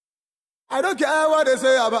I don't care what they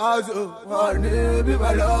say about you. Honey, be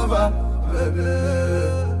my lover, baby.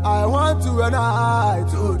 I want to and I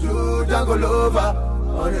to do Django lover.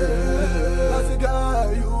 Honey, that's the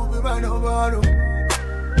guy, you be my number.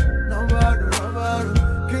 Number.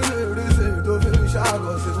 Kill everything to finish, I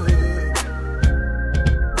go see.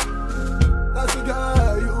 That's the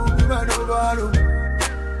guy, you be my number.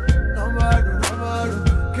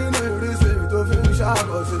 Kill everything to finish, I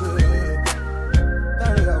go see.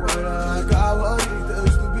 I want it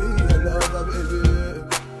to be a lover, baby.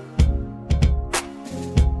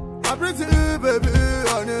 My pretty baby,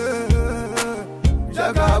 honey.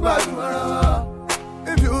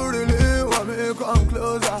 If you really want me, come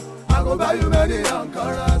closer. I go buy you many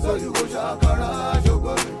Ankara, so you go shakara, show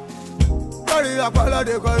me. Sorry, I call her,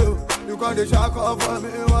 they call you. You can't the shack off for me.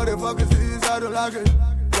 What the fuck is this? I don't like it.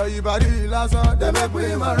 So you body last on, they make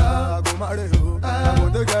me mara. I go marry you. I go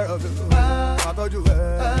take care of you. I told you,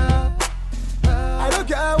 I don't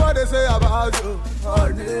care what they say about you.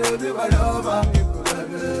 Honey, be my lover.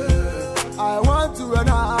 I want to and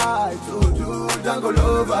I to do Django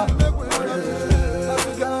lover. That's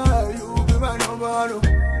the guy, you be my number. You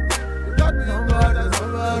got me number.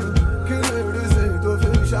 Kill everything to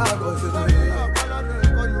finish, I go see.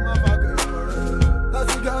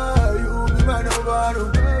 That's the guy, you be my number.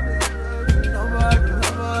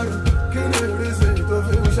 Kill everything to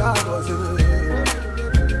finish, I go see.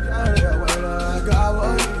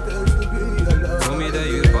 Told me that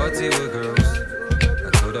you party with girls. I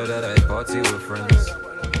told her that I party with friends.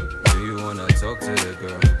 Do you wanna talk to the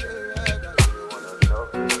girl?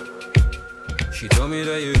 She told me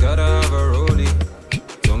that you gotta have a rollie.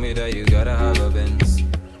 Told me that you gotta have a Benz.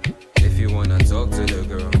 If you wanna talk to the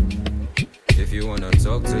girl. If you wanna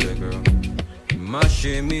talk to the girl.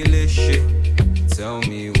 Mashe mi leshe. Tell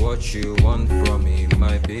me what you want from me,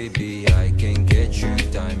 my baby. I can get you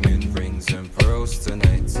diamond rings and pearls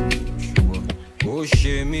tonight. Oh,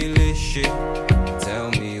 shimmy, tell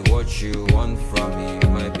me what you want from me,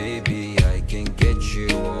 my baby. I can get you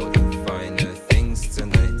all the finer things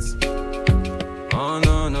tonight. Oh,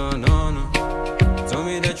 no. Tell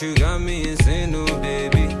me that you got me insane, no,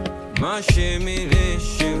 baby. My shimmy,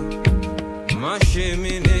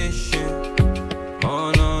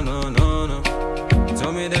 oh, no.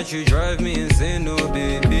 Tell me that you drive me insane, no,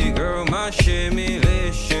 baby girl. My shimmy,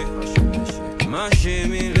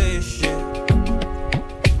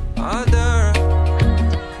 Adara,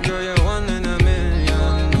 girl, you're one in a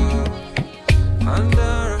million. No.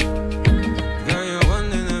 Adara, girl, you're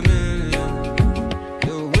one in a million.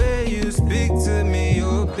 The way you speak to me,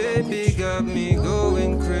 oh baby, got me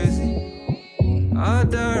going crazy.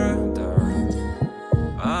 Adara.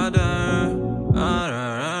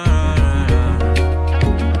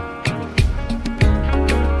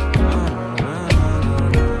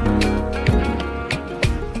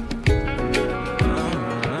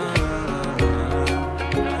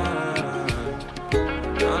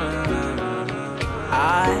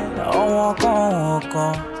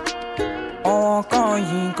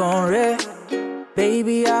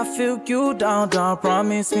 Baby, I feel you down,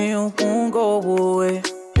 promise me you won't go away.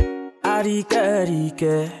 Arike,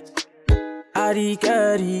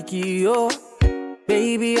 oh.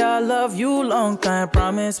 Baby, I love you long time,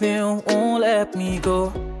 promise me you won't let me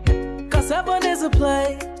go. Cause heaven is a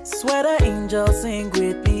place where the angels sing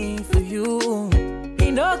with me for you.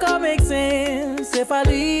 It don't gonna make sense if I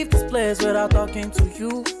leave this place without talking to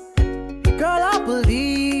you. Girl, I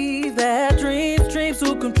believe that dreams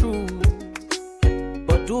will come true.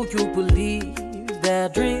 But do you believe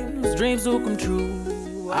that dreams will come true?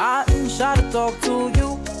 I ain't shy to talk to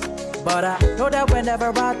you, but I know that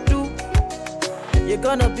whenever I do, you're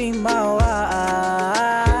gonna be my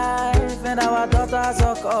wife. And our daughters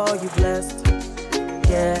will call you blessed.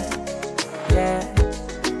 Yeah.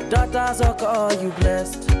 Daughters will call you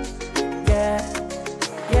blessed. Yeah.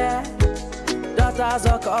 Daughters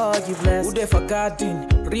will call you blessed. Who they forgotten?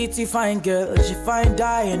 Pretty fine girl, she fine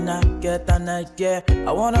dying. I get that night, yeah.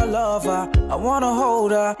 I wanna love her, I wanna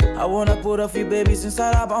hold her, I wanna put a few babies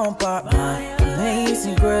inside her bumper. My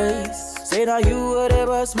amazing grace, say that you would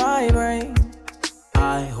ever my brain.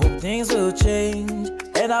 I hope things will change,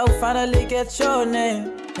 and I'll finally get your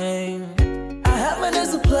name. Heaven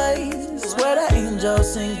is a place where the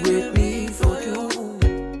angels sing with me for you.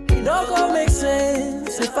 It don't gonna make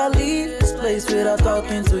sense if I leave this place without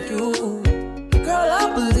talking to you. Girl, I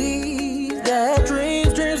believe that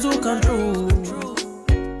dreams will come true.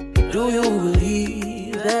 Do you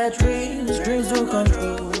believe that dreams will come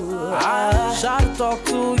true? I try to talk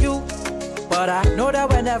to you, but I know that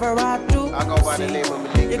whenever I do,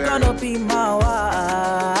 you're gonna be my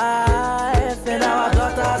wife. And our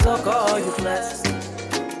daughters will call you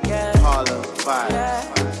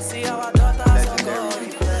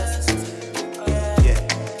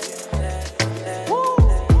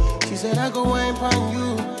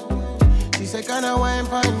can I wine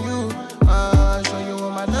for you? Show you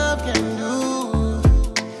what my love can do.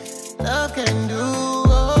 Love can do.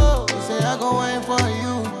 Oh, she say I go wine for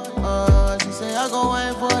you. She say I go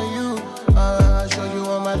wine for you. Show you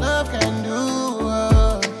what my love can do.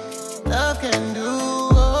 Love can do.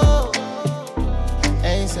 Oh,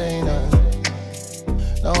 ain't saying nothing.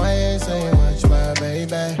 No, I ain't saying much, my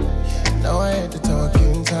baby. No, I ain't the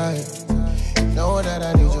talking type. Know that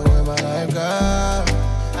I need you in my life, girl.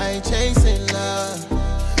 I ain't chasing love,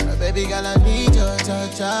 but baby girl, I need your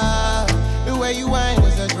touch. The way you whine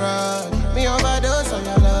is a drug. Me overdose on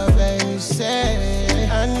your love, and you say,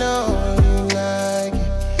 I know you like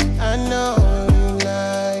it. I know you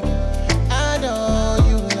like it. I know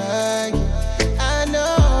you like it. I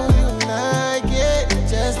know you like it.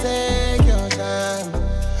 Just take your time.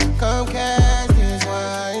 Come catch this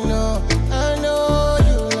wine. No, I know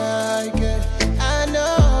you like it. I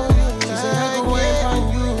know you like it. She said I go wine on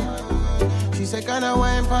you. She said can I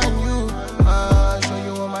wine on you? Show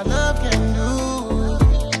you what my love can do.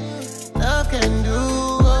 Love can do.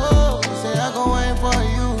 Oh, she say I go wine for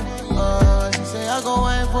you. She say I go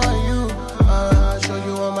wine for you. Show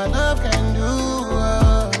you what my love can do.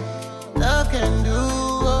 Love can do.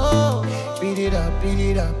 Oh, beat it up, yeah.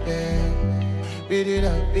 Beat it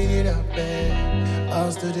up, yeah.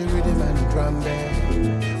 Bounce to the rhythm and the drum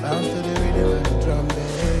band. Bounce to the rhythm and the drum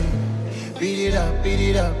band. Beat it up,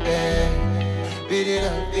 yeah. Beat it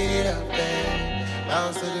up, yeah.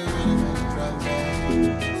 Bounce to the rhythm and the drum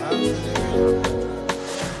band. Bounce to the rhythm.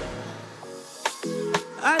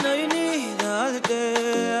 I know you need a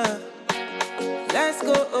holiday. Let's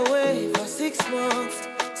go away for 6 months,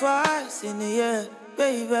 twice in a year,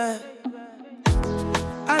 baby.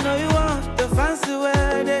 I know you want the fancy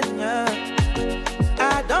wedding, yeah.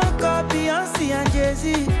 I don't call Beyonce and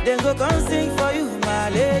Jay-Z. Then go come sing for you, my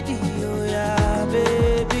lady. Oh yeah,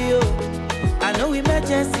 baby, oh. I know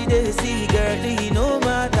emergency they see, girlie, no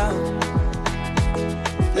matter.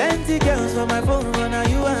 Plenty girls for my phone, but now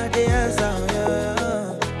you are the answer, yeah.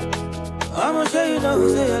 I'ma show you know,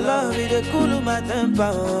 say your love, it cool my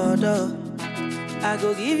temper, oh, duh. I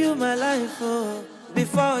go give you my life, oh,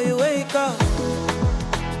 before you wake up.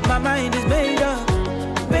 My mind is made up.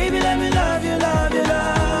 Baby, let me love you, love you,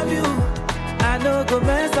 love you. I know go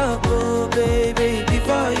mess up, oh, baby,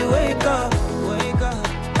 before you wake up. Wake up.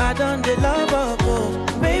 I done the love up,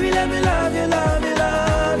 oh. Baby, let me love you, love you,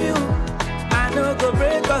 love you. I know go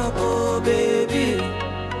break up, oh, baby.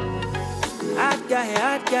 Hot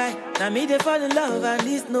guy. Now me they fall in love and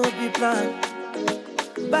this no be plan.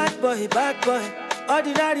 Bad boy.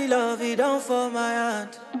 Ordinary love, it don't fall my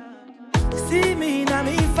hand. See me, now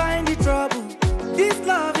me find the trouble. This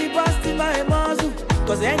love, it busting my muzzle.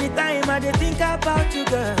 Cause anytime I dey think about you,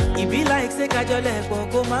 girl, it be like say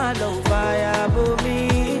kajole go my love. Fire for me,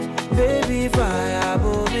 baby, fire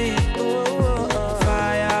for me.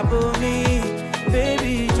 Fire for me,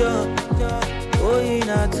 baby, jo. Oh, you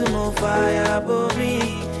not to know fire for me,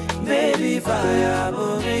 baby, fire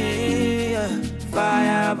for me.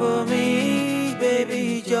 Fire for me,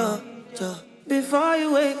 baby, jo. Before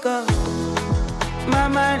you wake up, my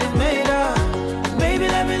mind is made up. Baby,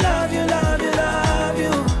 let me love you, love you, love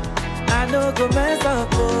you. I know go mess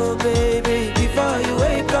up, oh baby. Before you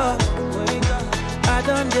wake up, I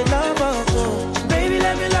done the love up, oh. Baby,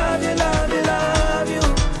 let me love you, love you, love you.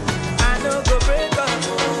 I know go break up,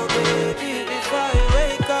 oh baby. Before you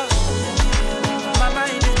wake up, my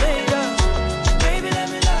mind is made up. Baby, let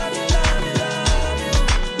me love you, love you, love you.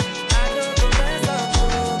 I know go mess up,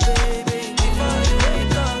 oh baby. Before you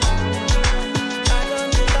wake up, I done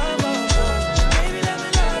the love up, oh. Baby, let me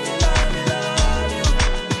love you, love you, love you.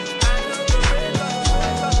 I know go break up,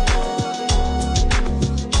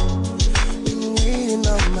 Been waiting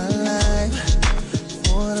all my life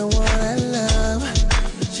for the one I love.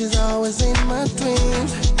 She's always in my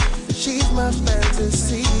dreams. She's my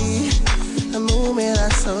fantasy. The moment I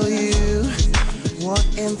saw you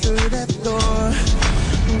walking through that door,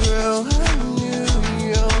 girl, I knew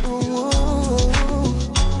you.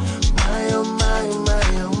 My oh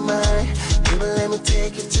my, baby, let me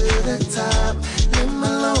take you to the top. Let my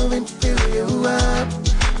love and fill you up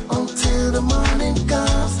until the morning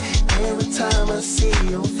comes. Every time I see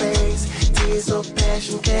your face, tears of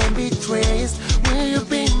passion can be traced. Will you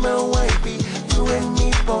be my wifey, you and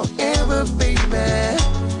me forever, baby?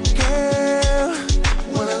 Girl,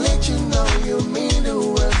 wanna let you know you mean the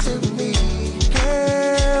world to me.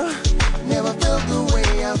 Girl, never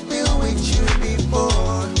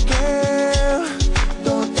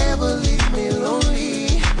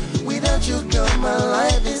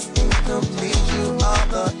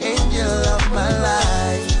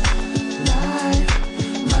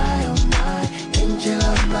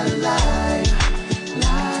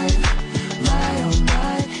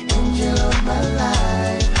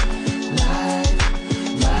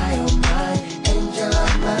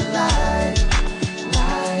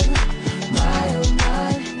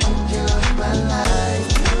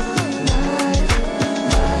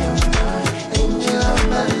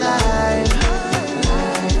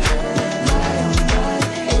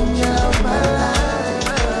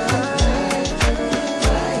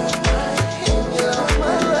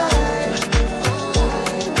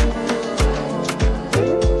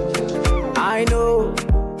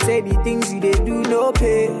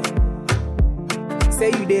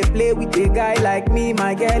play with a guy like me,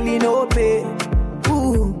 my girl, he no pay.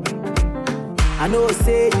 Ooh. I know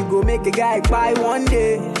say you go make a guy buy one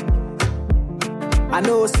day. I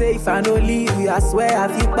know say if I no leave you, I swear I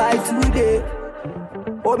feel buy today.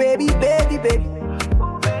 Oh baby, baby, baby.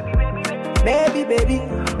 Baby, baby.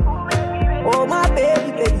 Oh my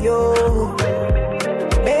baby, baby, oh.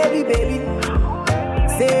 Baby, baby.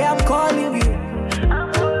 Say I'm calling you.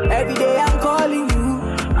 Every day I'm calling you.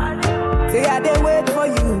 Say I dey wait for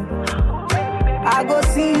you. I go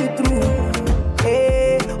see you through.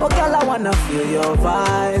 Hey, oh girl, I wanna feel your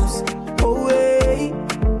vibes. Oh hey.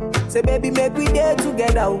 Say baby, make we day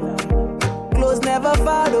together. Close, never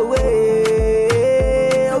far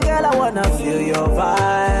away. Oh girl, I wanna feel your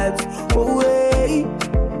vibes. Oh hey.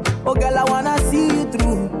 Oh girl, I wanna see you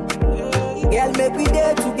through. Girl, make we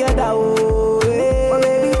day together. Oh hey. Oh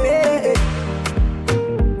baby, baby.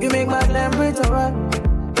 You make my temperature right.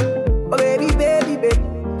 Oh baby, baby, baby.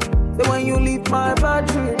 So when you leave my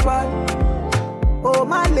battery right. Oh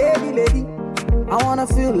my lady, lady. I wanna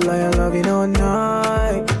feel like I love you all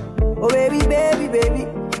night. Oh baby, baby, baby.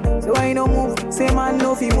 So when you don't move, say man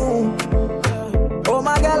no fi move. Oh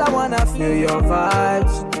my girl, I wanna feel your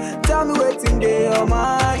vibes. Tell me what's in your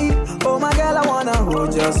mind. Oh my girl, I wanna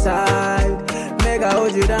hold your side. Make I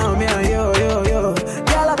hold you down, me and yo, yo, yo.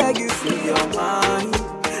 Girl, I beg you, free your mind.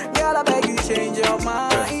 Girl, I beg you, change your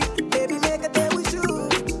mind. Baby, make a day with you.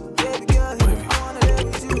 Baby girl, baby. I wanna day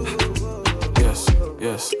with you.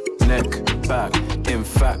 Yes, neck, back. In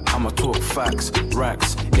fact, I'ma talk facts,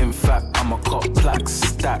 racks. In fact, I'ma cop plaques,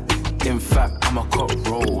 stack. In fact, I'ma cop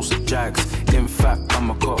rolls, jags. In fact,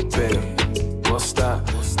 I'ma cop bail. What's that?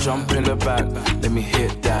 Jump in the back, let me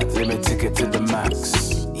hit that. Let me take it to the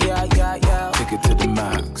max. Yeah. Take it to the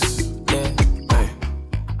max. Yeah. Hey.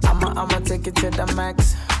 I'ma take it to the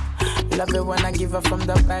max. Love it when I give her from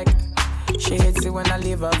the back. She hates it when I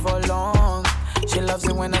leave her for long. She loves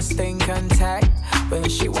it when I stay in contact. When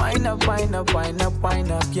she wind up,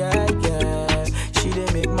 yeah. She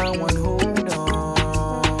didn't make my one hold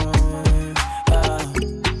on.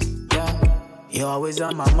 Yeah. You're always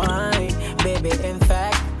on my mind, baby. In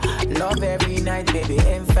fact, love every night, baby.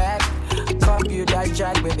 In fact, cop you that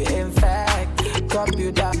jack, baby. In fact, cop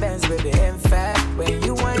you that Benz, baby. In fact, when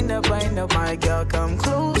you wind up, my girl, come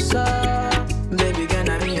closer. Baby, girl,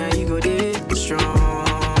 I mean, how you go this strong.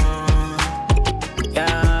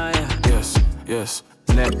 Yeah. Yes,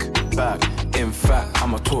 neck, back. In fact,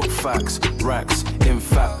 I'ma talk facts, racks. In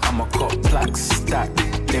fact, I'ma cop plaques, stack.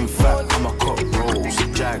 In fact, I'ma cop rolls,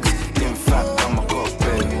 jags. In fact, I'ma cop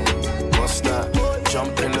bail. What's that?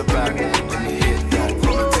 Jump in the back, let me hit that. Let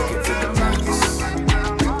me take it to the max.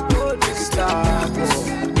 Take it to the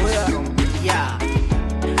max. Yeah.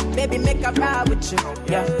 Baby, make a ride with you.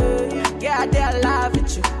 Yeah, I dare alive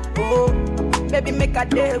with you. Oh, baby, make a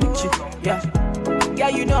day with you. Yeah,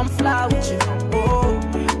 you know I'm fly with you. Oh,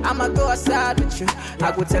 I'ma go outside with you.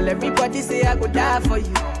 I go tell everybody, say I go die for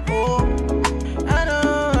you. Oh,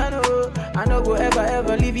 I know, go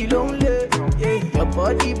ever leave you lonely. Yeah, your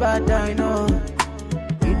body bad, I know.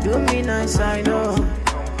 You do me nice, I know.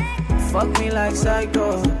 Fuck me like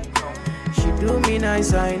psycho. She do me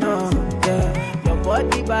nice, I know. Yeah, your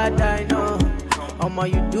body bad, I know. Omo,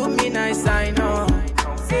 you do me nice, I know.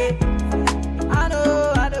 Say,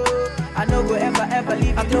 I know, go ever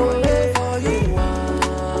leave you lonely. For you,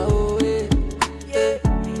 oh yeah.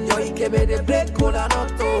 Yo, ikebe de break cola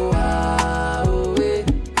noto, oh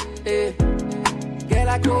yeah. Girl,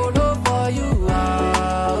 I go low for you,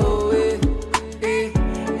 oh yeah.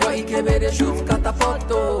 Yo, ikebe de shoot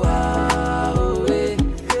catapulto, oh yeah.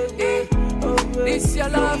 This your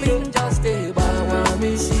loving just a bow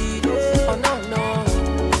me see. Oh no.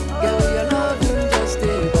 Girl, your loving just a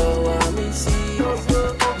bow me see.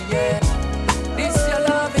 Yeah. This your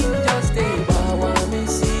loving just a bow me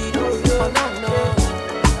see. Oh no.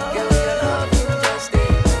 Girl, your loving just a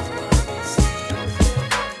bow me see.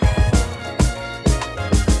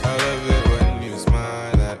 I love it when you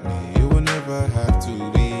smile at me. You will never have to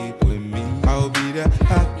weep with me. I'll be the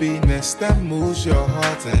happiness that moves your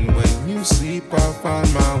heart. And when you sleep, I'll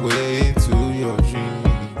find my way into your dreams.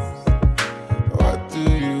 What do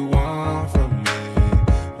you want from me?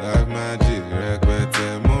 Like magic,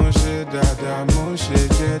 requete, moshe, dada, moshe,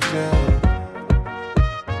 jeje.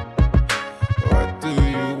 What do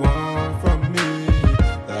you want from me?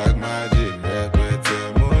 Like magic, requete,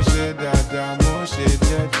 moshe, dada, moshe,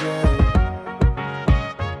 jeje.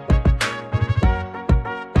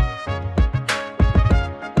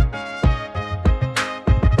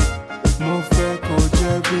 Mo fẹ́ kó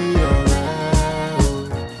jẹ́ bí ọ̀rẹ́.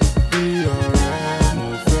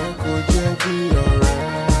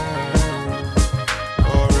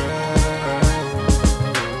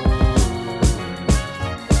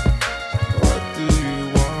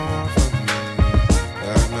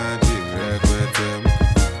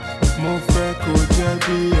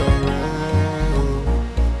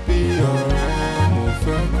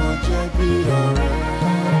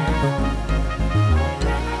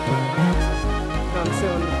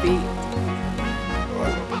 feet.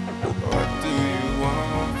 What do you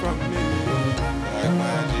want from me? Like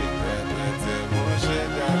magic,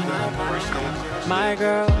 My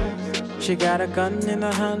girl, she got a gun in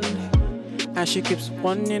her hand, and she keeps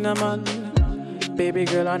one in her man. Baby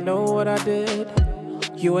girl, I know what I did.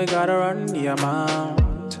 You ain't gotta run the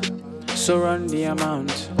amount, so run the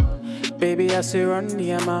amount. Baby, I say run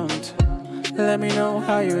the amount. Let me know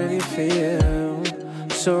how you really feel,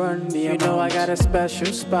 so run the amount. You know I got a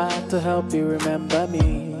special spot to help you remember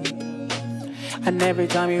me. And every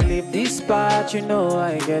time you leave this spot, you know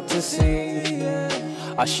I get to see.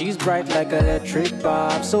 Oh, she's bright like electric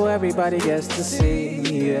bulb, so everybody gets to see,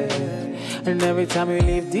 yeah. And every time you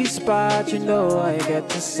leave this spot, you know I get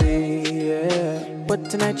to see, yeah. But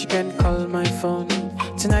tonight you can call my phone.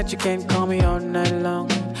 Tonight you can call me all night long.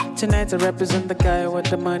 Tonight I represent the guy with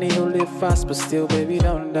the money who live fast, but still, baby,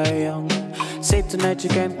 don't die young. Say tonight you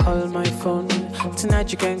can call my phone.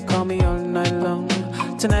 Tonight you can call me all night long.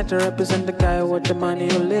 Tonight I represent the guy with the money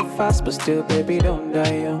who live fast, but still, baby, don't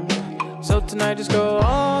die young. So tonight just go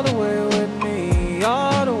all the way with me,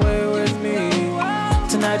 all the way with me.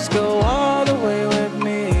 Tonight just go all the way with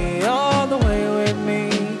me, all the way with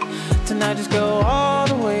me. Tonight just go all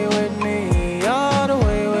the way with me, all the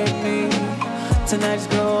way with me. Tonight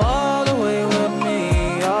just go all the way with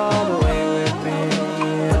me, all the way with me.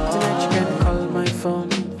 But tonight you can call my phone.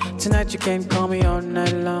 Tonight you can call me all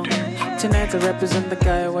night long. Tonight I represent the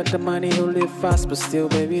guy with the money who live fast, but still,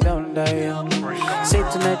 baby, don't die young. Say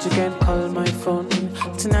tonight you can call my phone.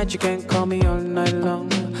 Tonight you can call me all night long.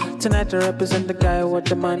 Tonight I represent the guy with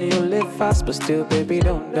the money who live fast, but still, baby,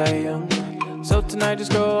 don't die young. So tonight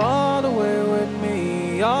just go all the way with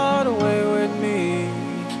me, all the way with me.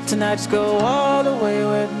 Tonight just go all the way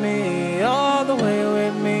with me, all the way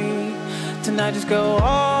with me. Tonight just go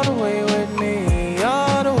all the way with me,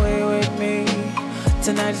 all the way with me.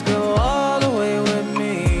 Tonight just go all the way with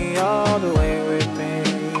me, all the way with me,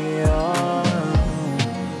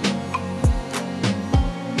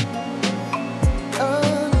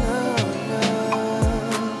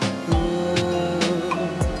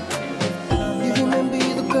 You can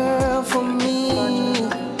be the girl for me.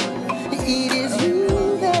 It is you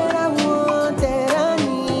that I want, that I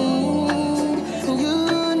need. You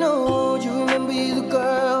know you can be the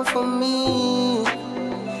girl for me.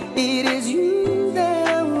 It is you that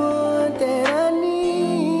I want, that I need.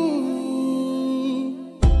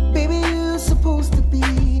 Baby, you're supposed to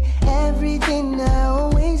be everything I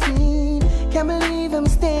always need. Can't believe I'm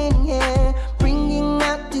standing here bringing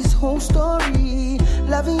out this whole story.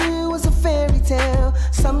 Loving you was a fairy tale,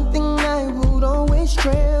 something I would always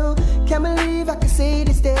trail. Can't believe I could say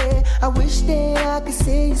this day. I wish that I could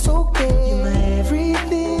say it's okay. You're my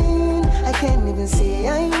everything, I can't even say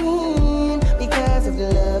I mean. Because of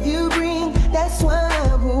the love you bring, that's why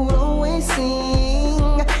I would always sing.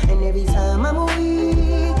 And every time I'm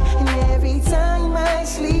weak, and every time I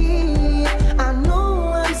sleep, I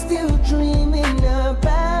know I'm still dreaming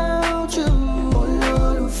about you.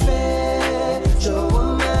 Olólùfẹ́, jọ̀wọ́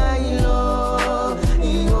máa lọ.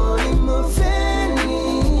 Ìwọ ni mo fẹ́ ní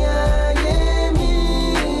ayé mi.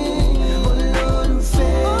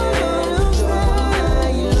 Olólùfẹ́, jọ̀wọ́ máa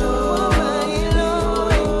lọ. Ìwọ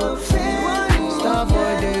ni mo fẹ́ ní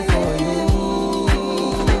Starboy for you.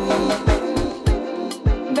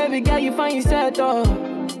 Baby girl, you find yourself oh.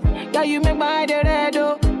 Girl, you make my eye dey red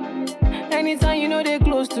oh. Anytime you know they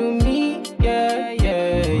close to me, yeah,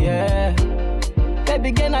 yeah, yeah.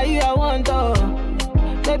 Baby girl, now you I want oh.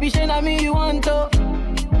 Baby, shey na me you want oh.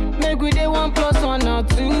 Make we dey 1 + 1 or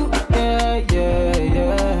 2, yeah, yeah,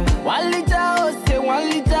 yeah. 1 liter oh, say 1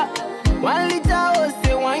 liter. 1 liter oh,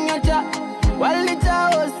 say 1 yacha. 1 liter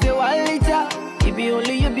oh, say 1 liter. It be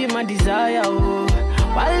only you be my desire oh.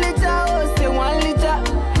 1 liter oh, say 1 liter.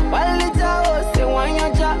 1 liter oh, say 1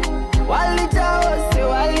 yacha. 1 liter oh, say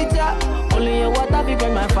 1 liter. Only your water be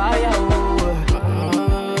burn my fire oh.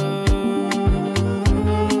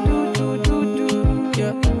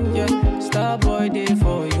 Yeah, yeah. Starboy day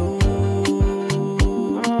for you.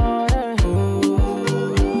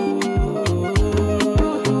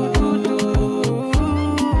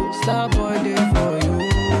 Starboy day for you.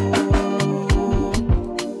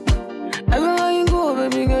 Everywhere you go,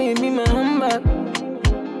 baby girl, you be my handbag.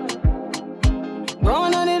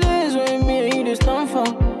 Gone are the days when me and you just stand for.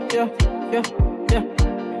 Yeah, yeah, yeah.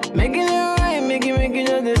 Making it right, make it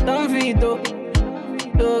just the stand for it though.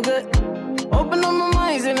 So good. Open up my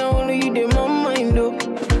mind, and I only you did my mind though.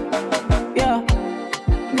 Yeah.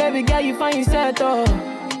 Baby girl, you find yourself though.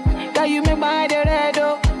 Girl, you make my head red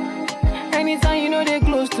though. Anytime you know they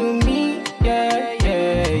close to me, yeah,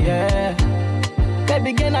 yeah, yeah.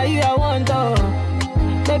 Baby girl, now you I want though.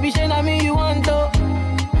 Baby, shey na me you want to.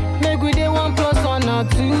 Make we dey 1 + 1 or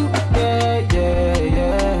 2.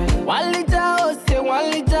 Yeah. 1 liter, oh say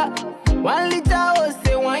 1 liter. 1 liter, oh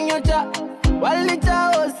say 1 yacha. 1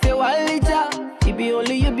 liter, oh say 1 liter. It be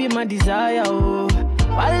only you be my desire, oh.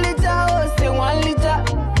 1 liter, oh say 1 liter.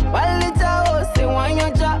 1 liter, oh say 1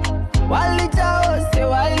 yacha. 1 liter, oh say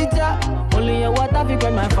 1 liter. Only your water fi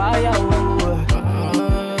quench my fire, oh.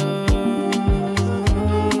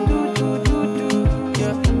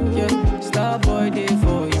 Yeah. Star boy day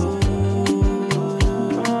for you.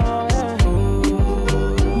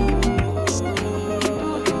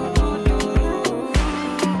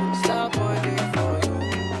 Star boy day for you.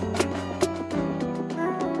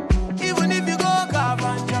 Even if you go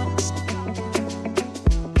Cavanja,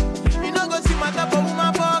 you no go see my type of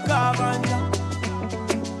woman for Cavanja.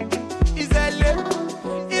 It's LA.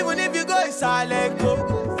 Even if you go Isaleko,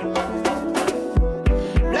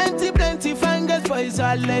 plenty fine girls for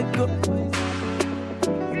Isaleko.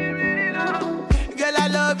 Girl, I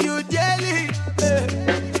love you dearly.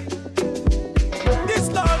 This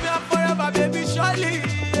love you forever, baby, surely.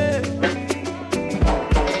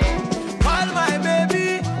 Call my baby,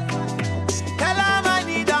 tell her I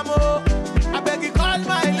need her more. I beg you, call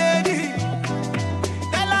my lady,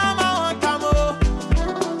 tell her I want her more.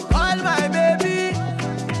 Call my baby,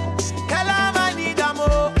 tell her I need her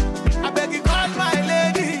more. I beg you, call my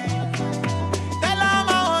lady, tell her I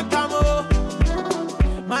want her more.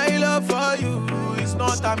 My love for you is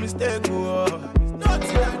not a mistake, oh.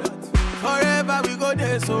 Nothing like that. Forever we go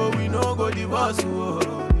there, so we no go divorce, oh.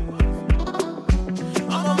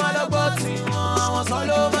 I'm a malaboti, I was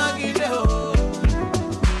all over Gide, oh.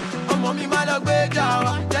 I'm a mi malagbe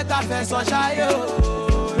jawa, jet a face on shy, oh.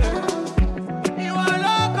 You are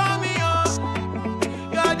love me, oh.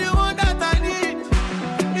 You're the one that I need.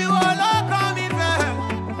 You are love me, babe.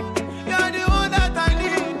 You're the one that I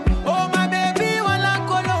need. Oh my baby, Walan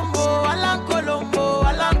Colombo.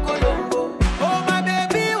 Oh my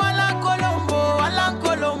baby, Walan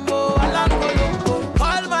Colombo.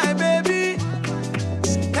 Call my baby,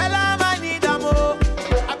 tell her I need her more.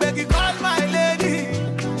 I beg you, call my lady,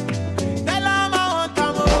 tell her I want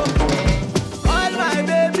her more. Call my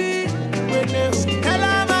baby, tell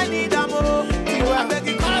her I need her more. I beg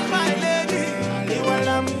you, call my lady, tell her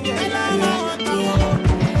I want her more.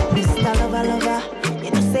 Mr. Lover, you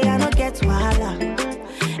know say I don't get wahala.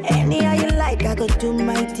 Anyhow you like, I go do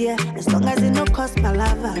my dear, as long as it no cost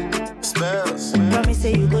palava. Spells. Promise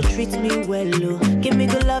say you go treat me well, oh. Give me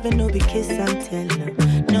good love and no be kiss and tell, oh.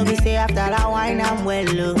 No be say after that wine I'm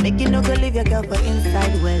well, oh. Make you no go leave your girl for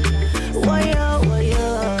inside well. Woyo.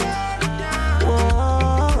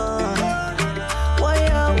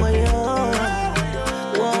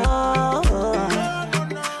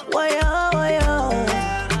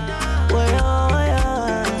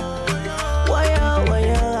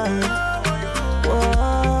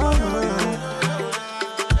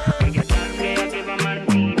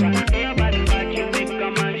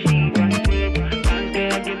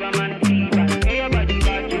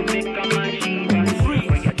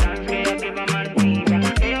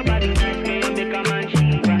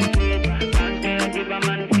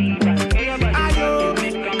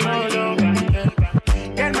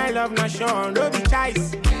 No be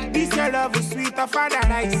choice. This your love is sweet of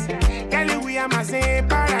paradise. Kelly, we are my same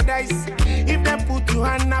paradise. If they put you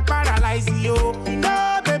on a paralyze you.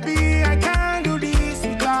 No, baby, I can't do this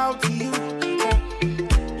without you.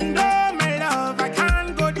 No, my love, I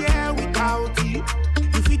can't go there without you.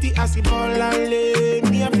 You fit the acid ball and lay.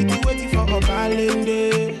 Me, I fit the waiting for a balance.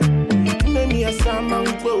 Make me a salmon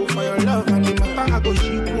go for your love and the matter I go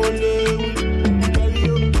ship only.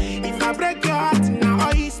 If I break your heart now,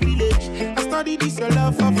 all is village. I study this your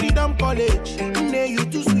love for freedom college. Nay, you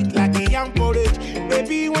too sweet like a young porridge.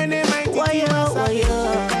 Baby, when they might take you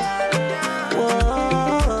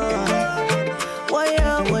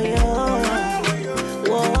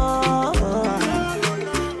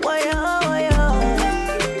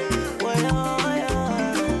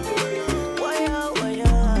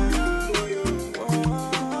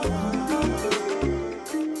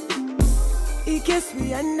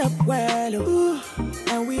we end up well, ooh,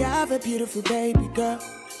 and we have a beautiful baby girl.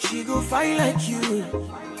 She go fine like you.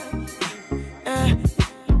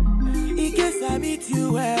 In case I meet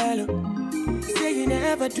you well, say you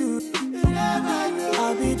never do.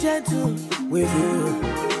 I'll be gentle with you.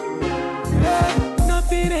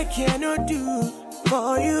 Nothing I cannot do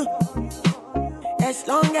for you. As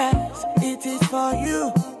long as it is for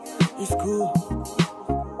you, it's cool.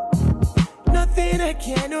 Nothing I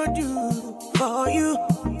cannot do for you.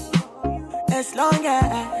 As long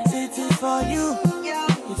as it is for you,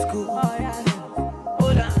 it's cool.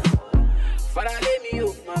 Oh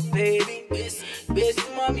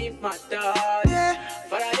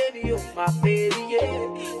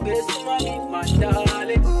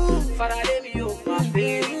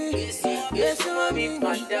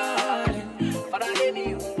my darling. But I name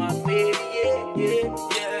you my baby, yeah.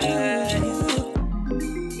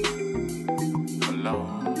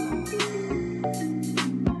 Alone.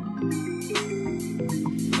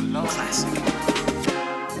 Classic.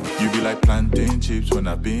 You be like plantain chips when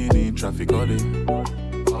I've been in traffic all day.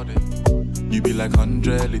 You be like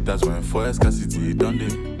 100 liters when fuel scarcity done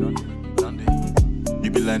day.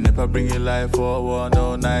 You be like never bring your life forward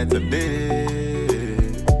all night and day.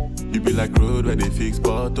 You be like road where they fix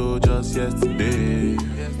bottle just yesterday.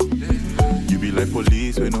 You be like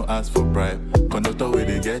police when no ask for bribe. Conductor where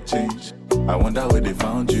they get change. I wonder where they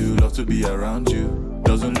found you. Love to be around you.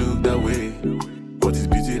 Doesn't look that way. What is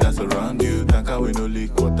beauty that's around you? Tanker we no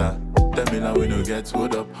leak water. Tell me now we no get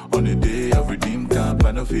hold up. On the day of redeem camp,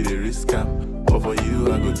 I no feel the risk camp. But for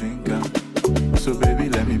you I go think camp. So baby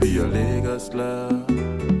let me be your Lagos love.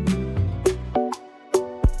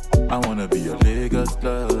 I wanna be your Lagos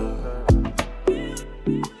love.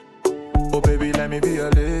 Oh baby let me be your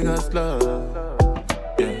Lagos love.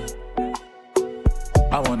 Yeah,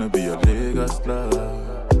 I wanna be your Lagos love.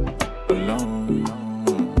 Alone.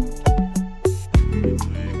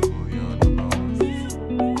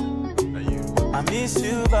 I miss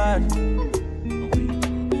you bad.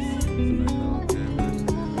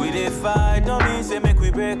 We dey fight, don't mean say make we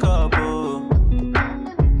break up, oh.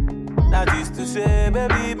 That is to say,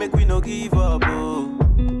 baby, make we no give up, oh.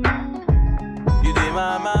 You dey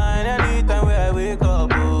my mind anytime where I wake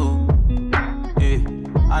up, oh. Yeah,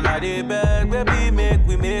 and I dey beg, baby, make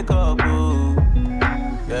we make up, oh.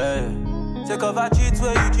 Yeah, take off I cheat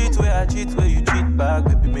where you cheat, where I cheat, where you cheat back,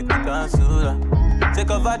 baby, make we cancel that. Take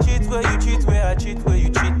off I cheat where you cheat, where I cheat, where you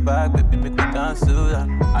cheat back, baby, make me cancel that.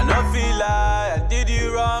 I don't feel like I did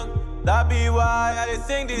you wrong. That be why I did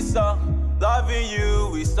sing this song. Loving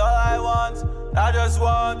you is all I want. I just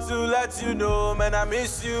want to let you know, man, I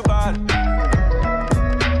miss you bad.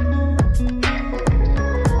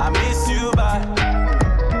 I miss you bad.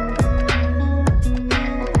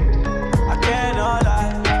 I cannot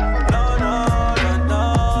lie. No, no,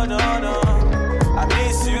 no, no, no, no. I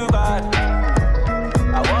miss you bad.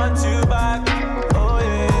 I want you back, oh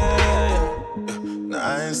yeah. Now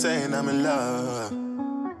I ain't saying I'm in love,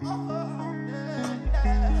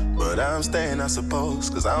 but I'm staying I suppose.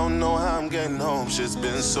 Cause I don't know how I'm getting home, shit's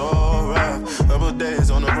been so rough. Couple days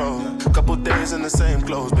on the road, couple days in the same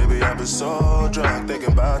clothes. Baby, I've been so drunk,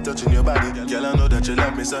 thinking about touching your body. Girl, I know that you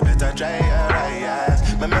love me, so better try your eyes.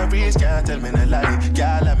 Memories can't tell me no lie.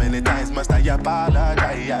 Girl, how many times must I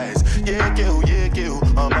apologize? Yeah, kill,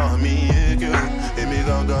 I'm on me, yeah, kill. Baby,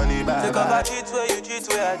 gon' need back. Take off I cheat where you cheat,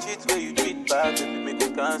 where I cheat, where you cheat back, baby, make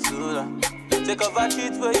me cancel that. Take off I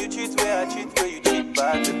cheat where you cheat, where I cheat, where you cheat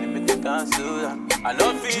back, baby, make me cancel that. I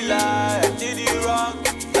don't feel like I did you wrong.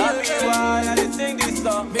 That be why I did sing this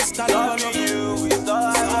song. Loving you is all I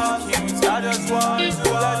want. I just want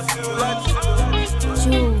to let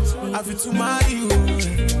you. I feel to marry you.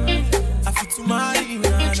 I feel to marry you,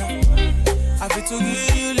 Nana. I feel to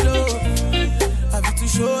give you love. I feel to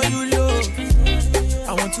show you love. I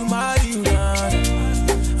want to marry you,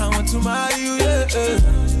 Nana. I want to marry you, yeah.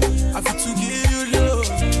 I feel to give you love.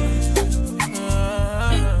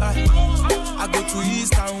 I go to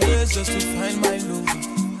east and west just to find my love.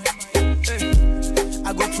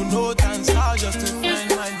 I go to north and south just to find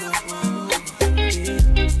my love.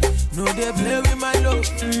 No, they play with my love.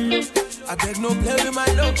 I beg no play with my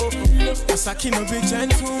love. Cause I can't be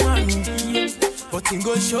gentleman. But I'm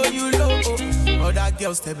gonna show you love. Other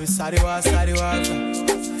girls tell me sorry.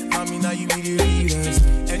 Mommy, now you be the realest.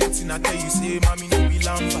 Anything I tell you, say, mommy, no be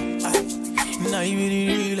lamba. Now you be the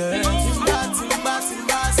realest. Timba,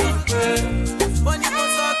 so good. Money go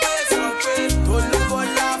so good. Don't look for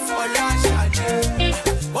laugh or lash at you.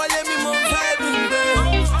 Oh, let me move vibe in there.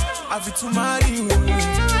 I feel to marry you.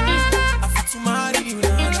 I feel to marry you,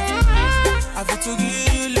 Nana. I feel to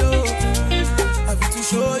give you love. I feel to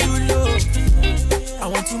show you love. I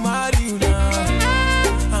want to marry you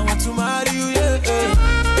now. I want to marry you, yeah.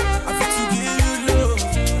 I feel to give you love.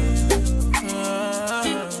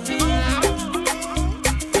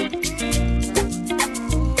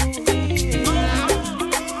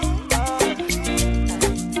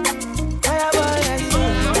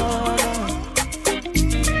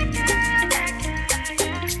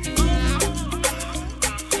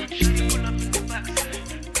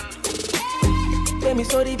 Me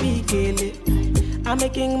sorry, big girl. I'm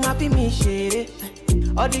making my me shady.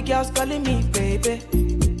 All the girls calling me baby.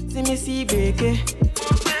 See me see baby.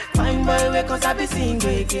 Fine boy, wake cause I be sing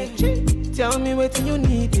again. Tell me what you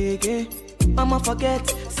need again. Mama forget,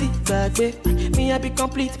 sit back, babe. Me I be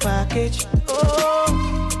complete package.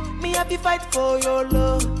 Oh, me I be fight for your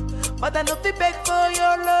love. but I no fit beg for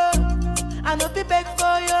your love. I no fit beg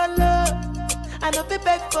for your love. I no fit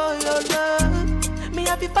beg for your love. Me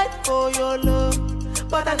I fit fight for your love,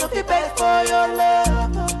 but I no fit beg for your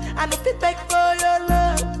love. I no fit beg for your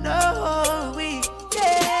love. No,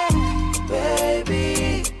 yeah,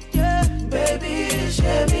 baby, yeah, baby,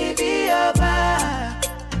 show me be your bar,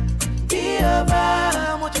 be your bar.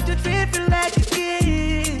 I want you to treat me like a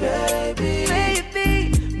king, baby,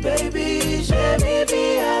 baby, show me be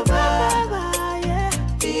your bar, yeah,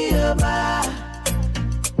 be your bar.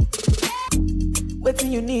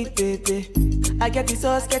 Waiting you need, baby. I get the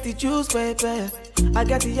sauce, get the juice, baby. I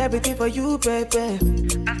got the everything for you, baby.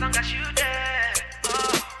 As long as you there.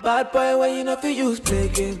 Oh. Bad boy, when you know for use play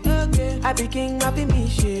game. I be king, I be me,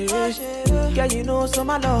 shit. Girl, you know, so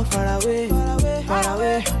my love far away, far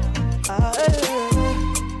away.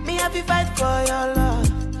 Me have to fight for your love,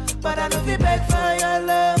 but I know fi beg for your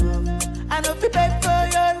love. I know fi beg for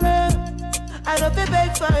your love. I know fi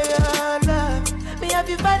beg for your love. Me have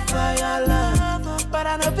to fight for your love, but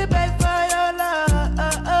I know fi beg for your love.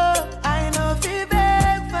 I know fi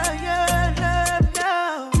beg for your love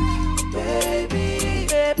now, baby,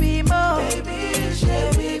 baby mo, baby,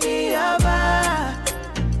 baby, be your bar,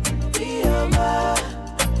 be your bar.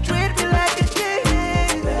 Treat me like a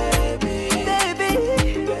king, baby, baby,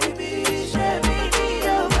 baby, baby, be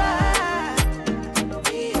your bar,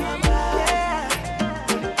 be your bar. Yeah.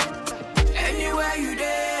 Anywhere you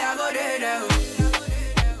there, I go there.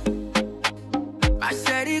 I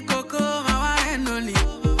said it, Coco, my one and only.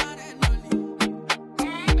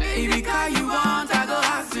 Baby, car you want, I go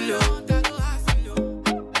hustle you.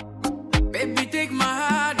 Baby, take my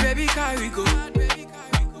heart, baby, carry go.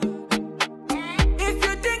 If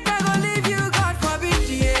you think I go leave you, God forbid,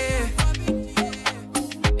 yeah.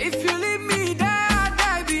 If you leave me, die,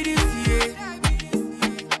 die, be this, yeah.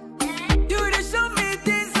 You just show me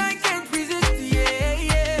things I can't resist, yeah,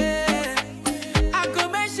 yeah. I go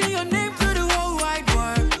mention your name to the whole wide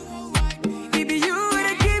world. It be you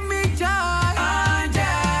that give me joy.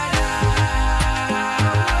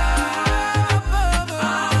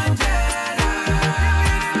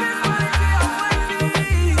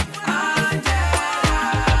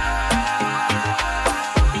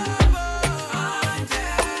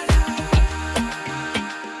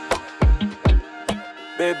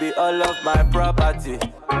 Baby, all of my property,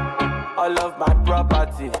 all of my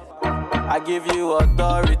property. I give you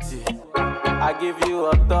authority, I give you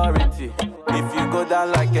authority. If you go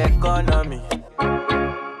down like economy,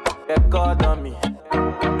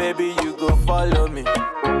 baby, you go follow me,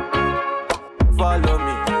 follow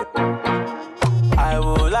me. I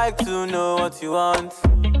would like to know what you want,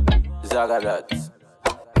 Zagadat.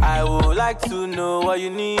 I would like to know what you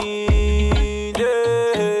need,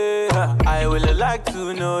 yeah. I would like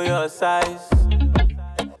to know your size,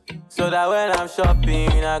 so that when I'm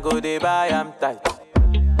shopping, I go they buy, I'm tight.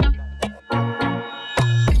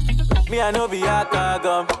 Me, I know be a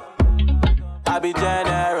gum, I be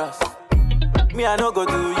generous. Me, I no go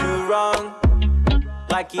do you wrong,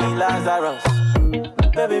 like in Lazarus.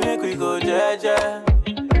 Baby, make we go jeje,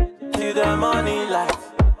 till the morning light.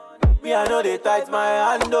 Me, I know they tight my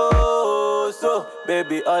hand, oh. So,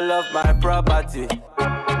 baby, all of my property,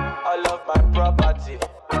 all of my property.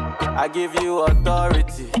 I give you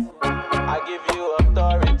authority, I give you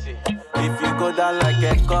authority. If you go down like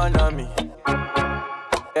economy,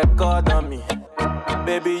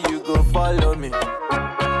 baby, you go follow me,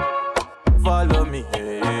 follow me,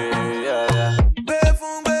 yeah.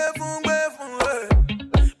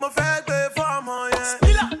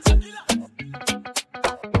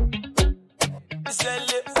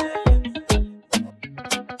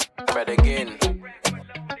 But again,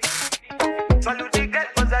 salute the girl,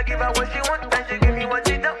 cause I give her what she want, and she give me what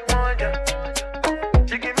she don't want.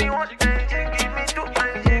 She give me one, and she give me two,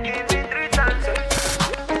 and she give me three times.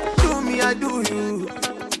 Do me, I do you.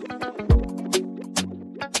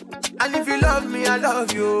 And if you love me, I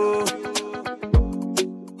love you.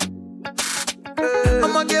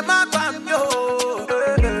 I'ma get my bam, yo.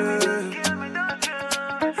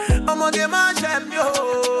 I'ma get my jam, yo.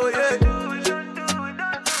 Yeah.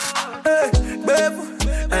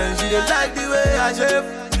 And she just like the way I shave.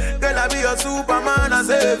 Girl, I be your Superman, I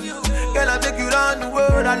save you. Girl, I take you around the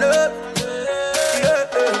world, I love. Yeah,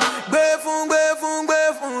 Gbefun,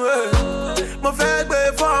 mo fẹ́ gbé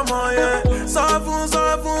fọ́mọ yẹn. Sọ fún,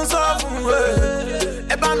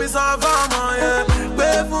 ẹ bá mi sọ fọ́mọ yẹn.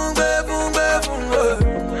 Gbefun,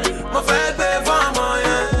 mo fẹ́ gbé fọ́mọ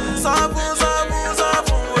yẹn. Sọ fún,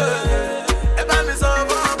 ẹ bá mi sọ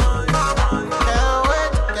fọ́mọ yẹn. Can't wait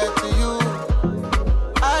to get to you.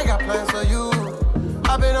 I got plans for you.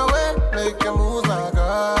 I've been away making moves, my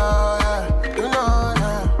girl.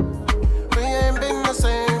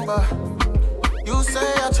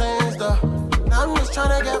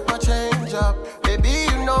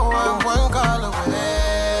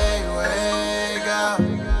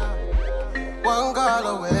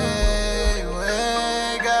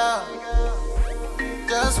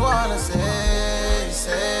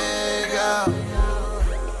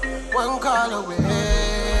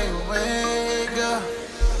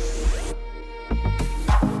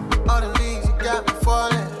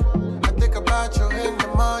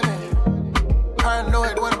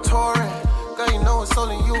 it's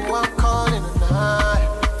only you I'm calling tonight.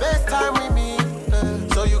 FaceTime with me,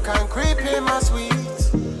 so you can creep in my suite.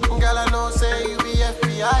 Girl, I know say you be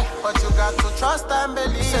FBI, but you got to trust and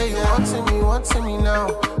believe. Say you wanting me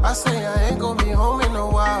now. I say I ain't gonna be home in a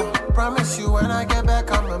while. Promise you when I get back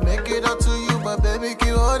I'ma make it up to you, but baby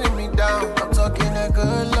keep holding me down. I'm talking that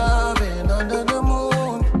good loving under the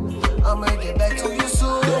moon. I'ma get back to you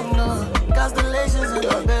soon. Constellations in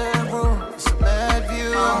the bedroom, it's a bad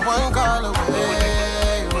view. I'm one call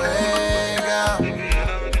away, girl.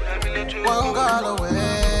 One call away.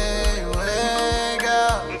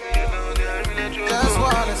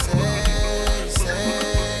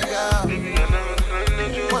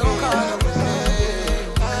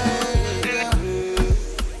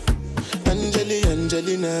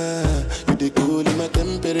 Angelina, you the cool in my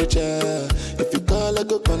temperature. If you call, I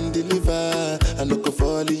go come deliver. I no go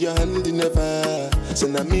fall in your hand never. So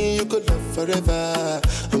now me you could love forever.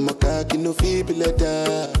 I'm a cocky no feeble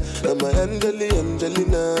letter. I'm a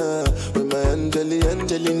Angelina, with my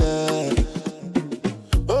Angelina.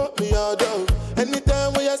 Oh me all down.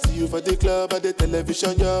 Anytime when I see you for the club or the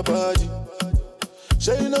television, your body.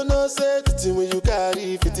 Sure you know say the thing when you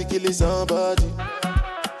carry 50 kill somebody.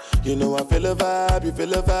 You know I feel a vibe, you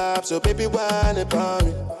feel a vibe, so baby whine about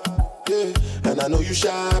me, yeah. And I know you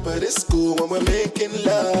shy, but it's cool when we're making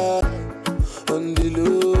love. On the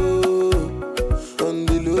low, on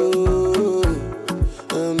the low,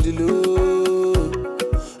 on the low,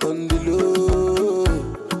 on the low,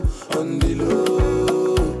 on the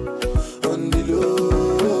low, on the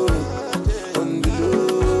low, on the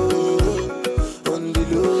low, on the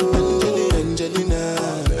low. Angelina,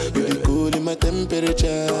 you the cool in my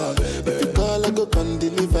temperature. Come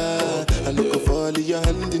deliver, I no go fall in your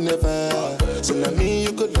hand never. So now me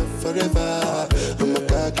you could love forever. I'm a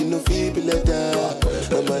cocky no feeble letter.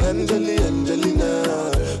 I'm a Angelina,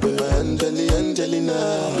 I'm a Angelina.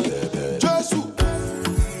 Jesu,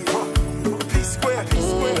 P-Square,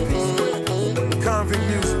 Convict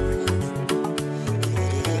music.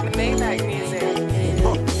 Maybach music.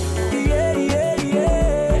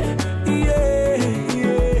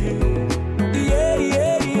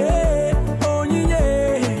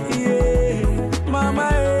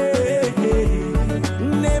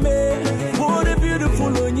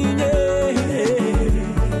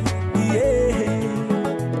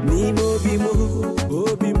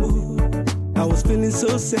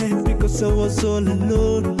 So sad because I was all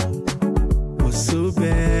alone. Was so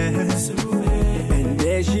bad. And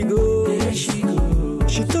there she goes.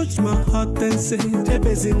 She touched my heart and said,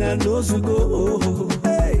 Ebezina knows to go.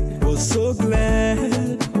 Hey, was so glad.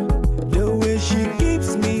 The way she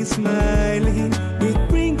keeps me smiling, it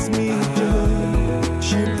brings me joy.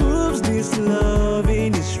 She proves this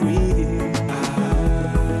loving is real.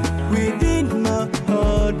 Within my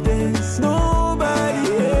heart there's nobody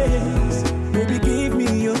else. Baby, give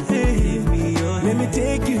me your hand. Let me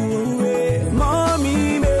take you away.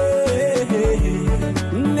 Mommy, baby.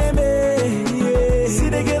 See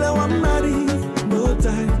the girl I want marry. No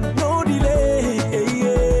time, no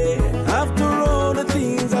delay. After all the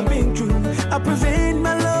things I've been through, I present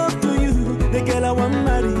my love to you. The girl I want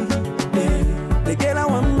marry. The girl I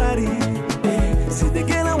want marry. See the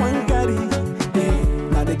girl I want carry.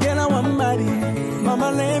 Now the girl I want marry.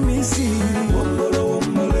 Mama, let me see.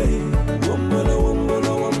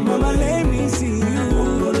 Mama, let me see you.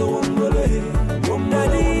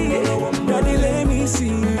 Daddy, let me see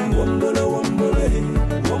you.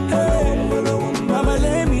 Mama,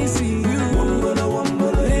 let me see you.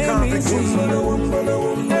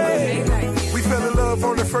 We fell in love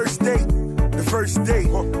on the first date.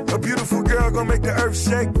 A beautiful girl gon' make the earth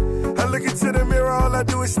shake. I look into the mirror, all I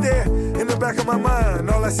do is stare. In the back of my mind,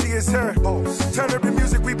 all I see is her. Turn up the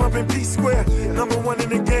music, we bumpin' P-Square. Number one in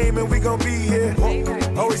the game, and we gon' be here.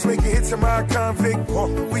 Always making hits to my convict.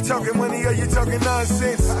 We talking money, or you talking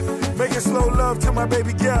nonsense? Making slow love to my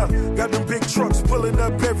baby girl. Got them big trucks pulling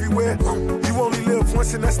up everywhere. You only live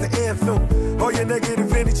once, and that's the anthem. All your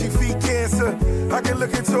negative energy feed cancer. I can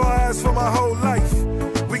look into her eyes for my whole life.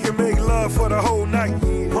 We can make love for the whole night.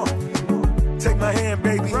 Take my hand,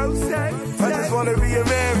 baby. I just wanna be a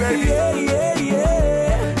man, baby.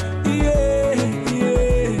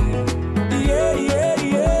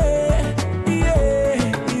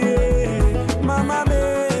 Mama,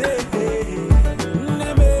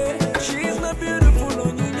 she's my beautiful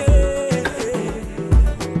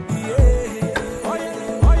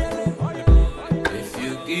If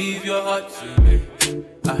you give your heart to me,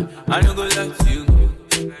 I no go let you go.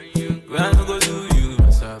 I no go do you,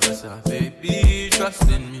 basa, baby, trust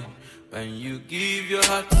in me. When you give your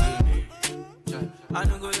heart to me, I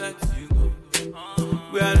no go let you go.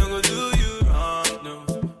 I no go do you wrong, no.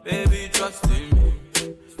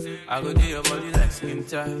 I go do your body like skin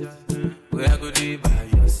tight. Where I go do by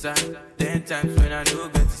your side. 10 times when I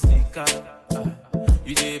don't get to stick out.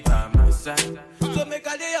 You dey by my side. So make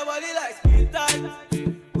I do your body like skin tight.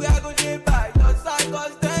 Where I go do by your side.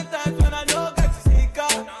 Cause 10 times when I don't get to stick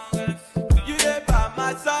out. You dey by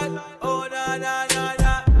my side. Oh na na na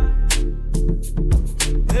na.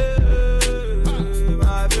 Hey,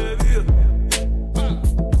 my baby.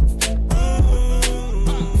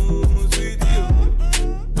 Sweet you.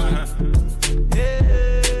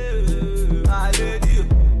 Hey, my lady.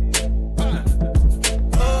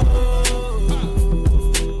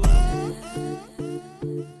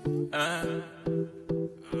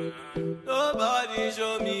 Nobody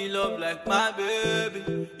show me love like my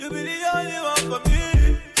baby. You be the only one for me.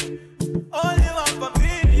 Only one for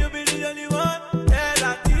me. You be the only one that I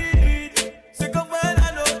need. Sick of when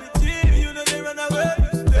I know be cheap. You know they run away,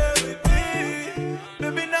 you stay with me.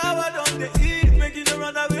 Baby, now I don't they eat. Make you don't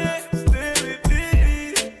run away, stay with me.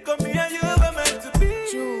 Come here, you were meant to be.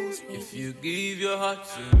 If you give your heart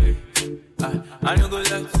to me, I no go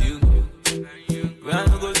let you go. When I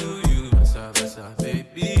no go do you, basa,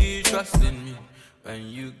 baby, trust in me. When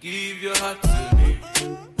you give your heart to me,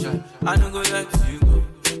 I no go let you go.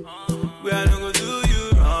 When I no go do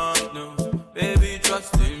you wrong, no, baby,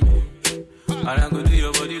 trust in me. And I go do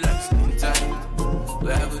your body like skin tight.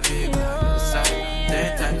 When I go do it by your side.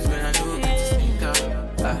 10 times when I do get to sneak out,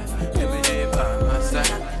 you be there by my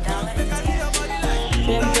side.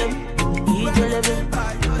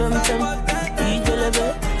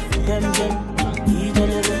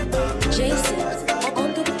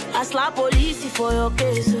 I slap police for your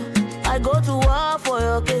case. I go to war for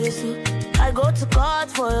your case. I go to court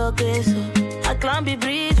for your case. I climb the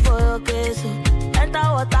bridge for your case. Enter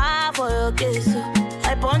water for your case.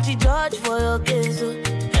 I punch the judge for your case.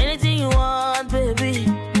 Anything you want, baby,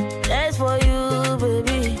 that's for you,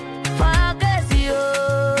 baby. For your case, yo.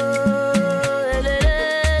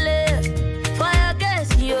 For your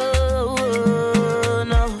case, yo.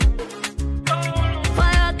 No. For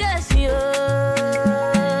your case, yo.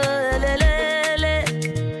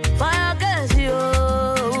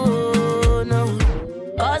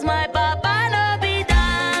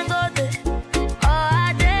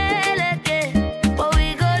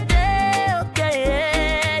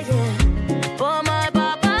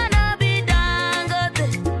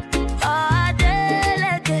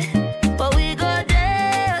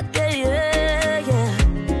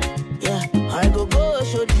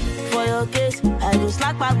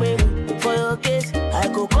 For your case, I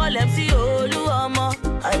go call MC Oluomo.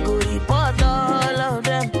 I go report all of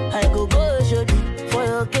them. I go shodi. For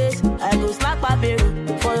your case, I go slap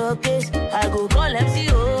Baberu. For your case, I go call MC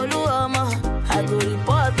Oluomo. I go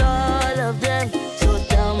report all of them. So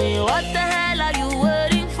tell me, what the hell are you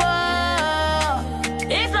waiting for?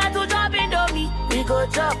 If not to drop Indomie, we go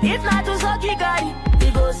chop. If not to suck Gari,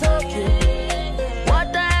 we go suck it.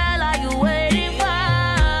 What the hell are you waiting for?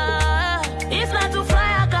 If not to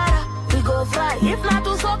fry Akara, we go fry. If not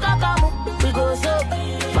to soak Akamu, we go soak.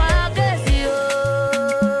 Fire gas, yo.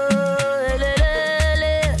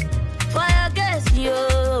 Fire gas, yo.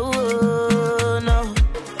 No.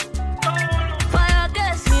 Fire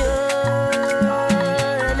gas, yo.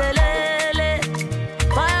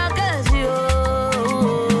 Fire gas, yo.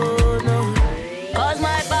 No. Cause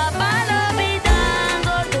my papa no be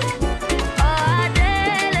Dangote. Oh, I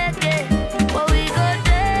deleke. But we go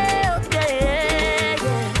there, okay, yeah.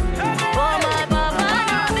 Oh, my papa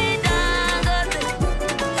no be Dangote.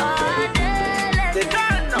 Oh, I deleke.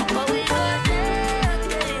 But we go there,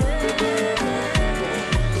 okay, yeah.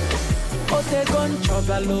 Ote gon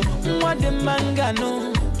chovalo, mwa de mangano.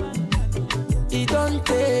 It don't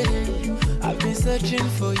take. I've been searching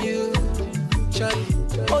for you, Charlie.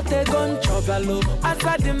 Ote gon chovalo,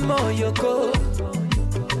 asa de moyoko.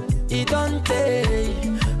 It don't take.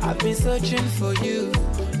 I've been searching for you.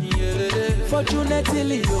 Yeah.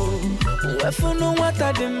 Fortunately, yo, if you know what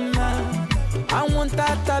I demand, I want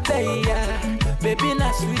that baby,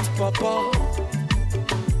 na sweet papa.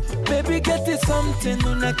 Baby, get it something.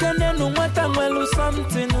 Na kene no wata mwelu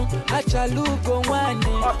something. Achalugo wani,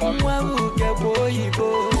 mwa uge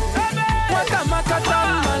boyibo. Waka makata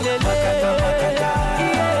malele.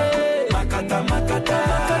 Makata makata. Makata makata.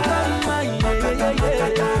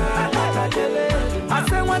 I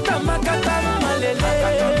say wata makata malele.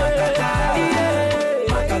 Makata makata.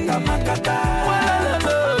 Wata makata malele.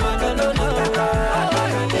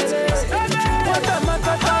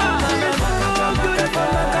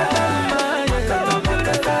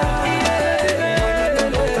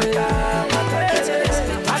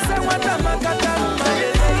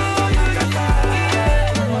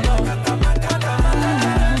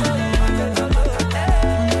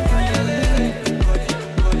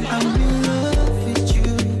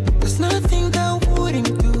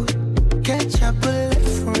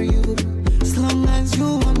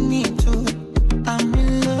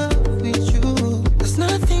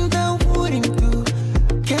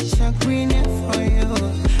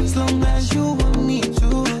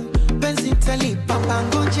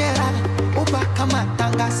 Pangojera, uba kama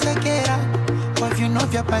tanga segera. Kwa viuno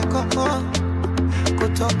vya paikoko,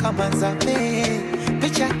 kutoka Manzabe.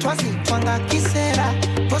 Picha twazi twanga kisera.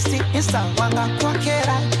 Posti Insta wanga kwa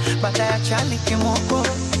kera. Baada ya chali kimoko.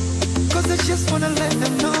 Cause I just wanna let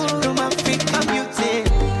them know I'm African beauty.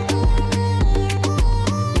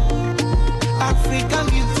 African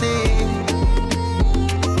beauty.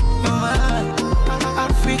 You're my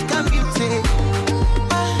African beauty.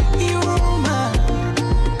 You're my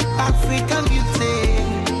African beauty.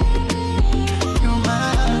 You're my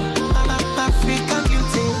African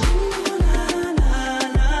beauty.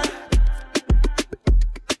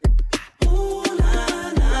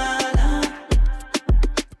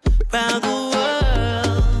 Round the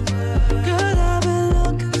world, girl, I've been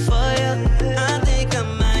looking for you. I think I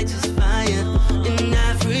might just find you in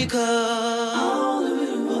Africa.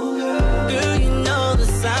 Girl, you know the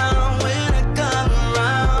sound when I come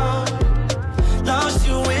around. Lost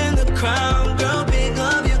you in the crowd, girl, pick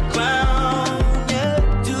up your crown. Yeah,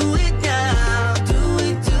 do it now, do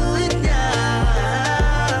it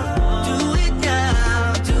now. Do it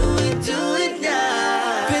now, do it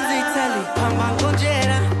now. Penzi tali, pamba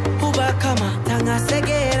ngojera. Kama tanga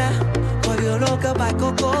segera, kwa violoka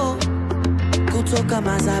baikoko, kutoka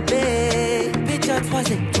Mazabe. Picha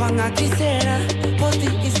twaze twanga kisera, posti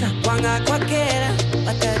Insta wanga kwa kera.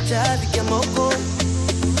 Bataja vike moko,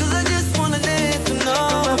 cause I just wanna let you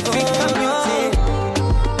know African beauty.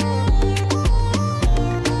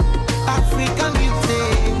 African beauty.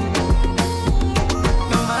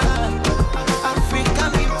 You're my African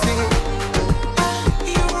beauty.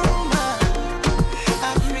 You're my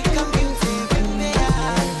African beauty.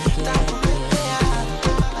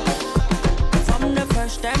 From the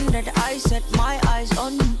first time that I set my eyes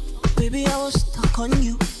on you, baby, I was stuck on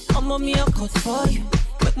you. I'm on me a cut for you,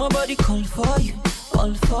 make my body call for you,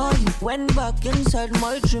 all for you. Went back inside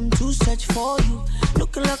my dream to search for you,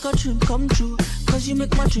 looking like a dream come true, cause you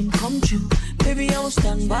make my dream come true. Baby, I will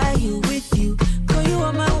stand by you, with you, cause you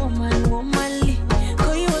are my woman, womanly.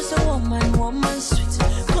 Cause you are so woman, woman sweet.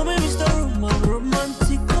 Come here, Mr. Roman,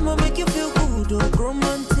 romantic. Come on, make you feel good, oh,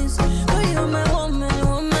 romantic. Cause you are my woman,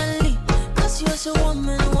 womanly. Cause you are so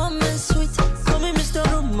woman, woman sweet. Come here, Mr.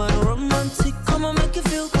 Roman, romantic. Come on, make you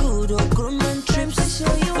feel good, oh, romantic.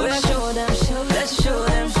 Show you, oh, yeah, show them, let's show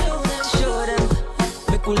them, show them.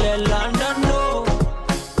 Make we let London know.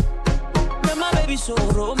 But my baby so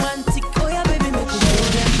romantic. Oh yeah, baby, make we show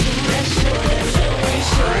them, let's show them, show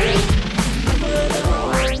them.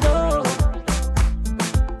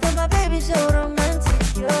 But my baby so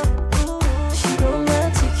romantic, yo. She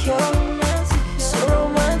romantic, yo. So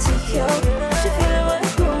romantic, yo. She feeling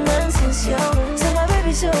like romantic, yo. So my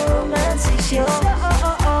baby so romantic, yo.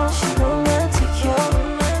 She romantic, yo.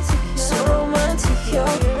 So romantic, yo.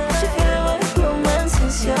 She feeling like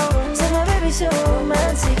romantic, yo. So my baby so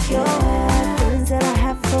romantic, yo. Feelings that I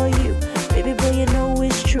have for you, baby boy, you know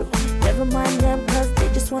it's true. Never mind them, cause they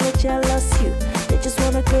just wanna jealous you. They just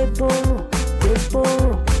wanna good boo.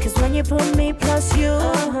 Cause when you put me plus you,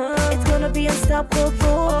 it's gonna be unstoppable.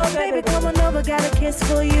 Oh, baby, come on over, got a kiss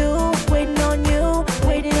for you. Waiting on you,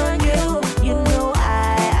 waiting on you. You know I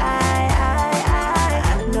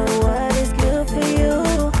know what is good for you.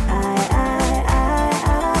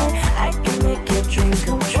 I can make your dream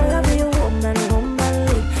come true. I'll be a woman,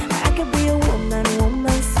 womanly. I can be a woman,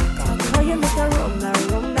 woman sweet. I'll call you Mr. Roman,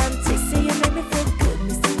 romantic. See, you make me feel good,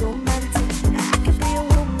 Mr. Romantic. I can be a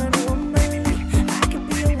woman, womanly. I can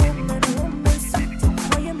be a woman, woman sweet. I'll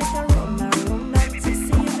call you Mr. Roman, romantic.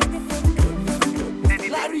 See, you make me feel good,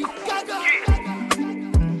 Larry Gaga.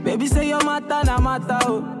 Baby, say your matter, na matter,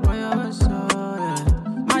 oh.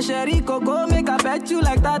 My sherry coco make I bet you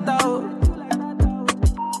like that, oh.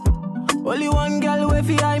 Only one girl way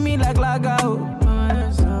fi eye me like laga, oh.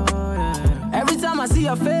 Every time I see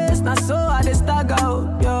your face, now so I dey stagger, oh.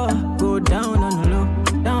 Yo, go down on the low,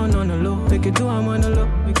 down on the low. Make it do I'm on the low,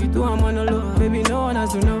 make it do I'm on the low. Baby, no one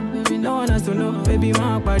has to know, baby, no one has to know. Baby,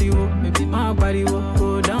 my body, baby, my body,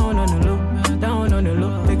 go down on the low, down on the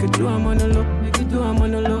low. Make it do I'm on the low, make it do I'm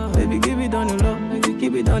on the low. Baby, give it on the low, make it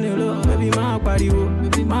keep it on the low. Baby, my body,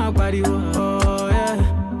 baby, my body, oh yeah.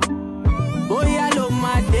 Oh yeah, lo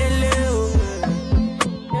my dele, oh.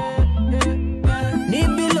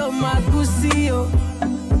 Nibilo my pussy, oh.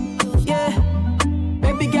 Yeah.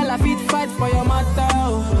 Baby girl, I fit fight for your matter,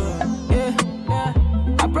 oh. Yeah.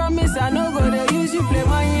 I promise I no go to use you play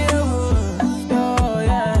my year, oh.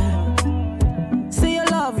 Yeah. Say your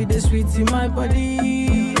love, it is sweet in my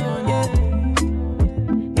body, yeah.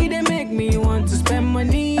 It dey make me want to spend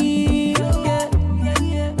money, yeah.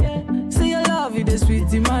 Say your love, it is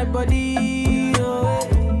sweet in my body, oh.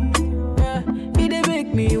 Yeah. It dey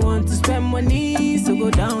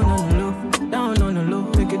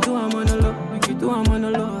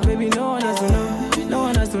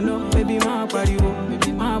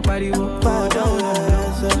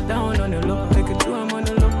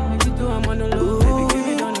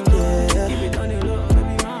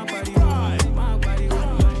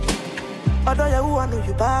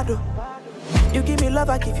bad, oh. You give me love,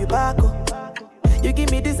 I give you back, oh. You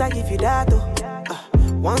give me this, I give you that, oh.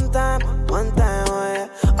 One time, oh yeah.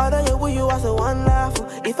 Although you will, you are so wonderful.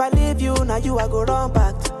 If I leave you, now you, I go run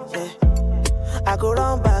back to, yeah. I go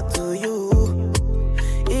run back to you.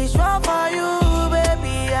 It's wrong for you,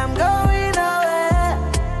 baby, I'm going away.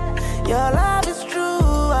 Your love is true,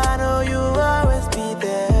 I know you will always be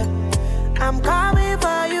there. I'm coming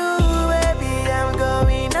for you, baby, I'm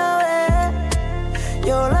going away.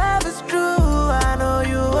 Your love is true, I know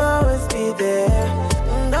you will always be there.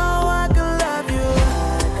 No one can love you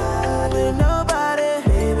with nobody,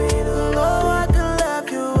 baby. No one can love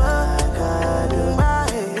you like I do,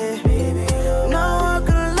 baby. No one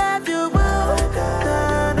can love you like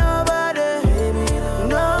nobody, baby.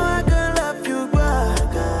 No one can love you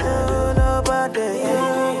like nobody,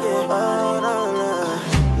 oh,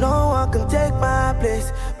 no. No one can take my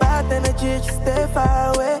place. Bad energy, just stay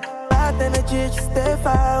far away. Bad energy, just stay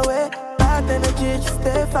far away. Bad energy, just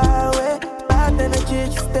stay far away. Bad energy,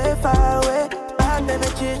 just stay far away. Bad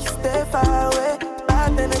energy, just stay far away.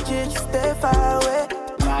 Bad energy, just stay far away.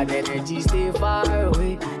 Bad energy, stay far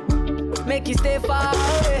away. Make you stay far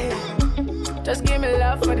away. Just give me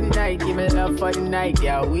love for the night, give me love for the night.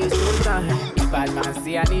 Yeah, waste no time. Bad man,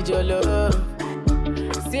 see I need your love.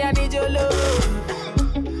 See I need your love.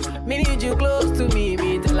 Me need you close to me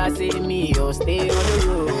till I say me, oh stay on the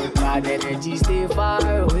road. Bad energy, stay far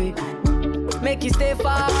away. Make you stay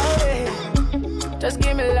far away. Just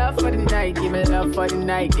give me love for the night, give me love for the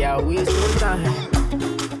night. Yeah, waste no time.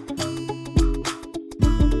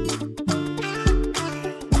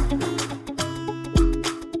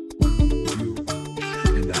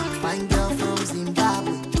 Fine girl from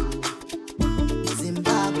Zimbabwe.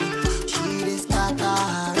 Zimbabwe. She is Tata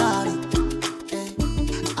Harare.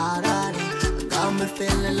 Harare. Got me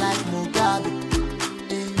feeling like Mugabe.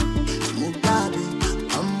 Mugabe.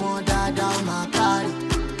 I'm more dada my body.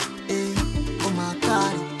 Oh my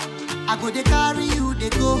God. I go they carry you, they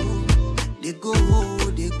go. They go,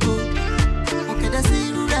 they go. Okay, they see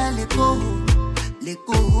you really go. Let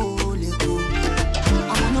go, let go.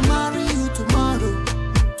 I wanna marry you tomorrow.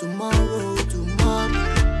 Tomorrow.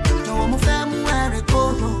 Don't want my family where it go.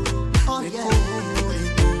 Oh yeah.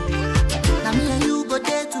 Now me and you go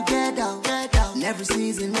there together. Every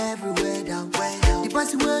season, everywhere down. The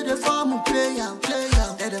person where the farm will play out.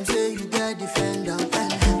 Let them say you get defender.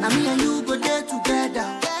 Now me and you go there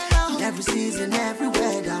together. Every season,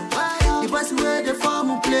 everywhere down. The person where the farm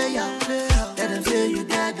will play out. Let them say you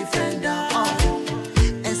get defender.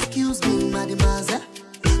 Excuse me, mademoiselle.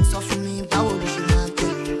 So for me, power is your man.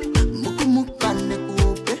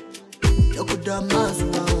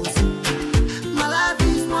 My life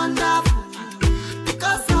is wonderful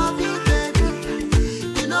because of you, baby.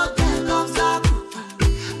 You know that comes up.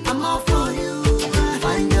 I'm all for you.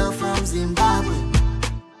 Fine girl from Zimbabwe.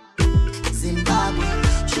 Zimbabwe.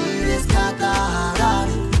 She is Tata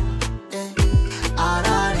Harare.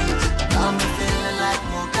 Harare. Got me feeling like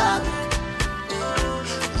Mugabe.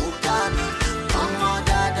 Mugabe. I'm more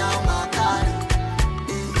dada my God.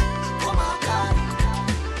 Oh my God.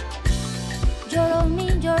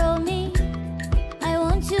 Joro me, I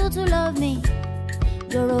want you to love me.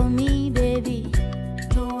 Joro me, baby.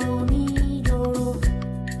 Joro me, Joro.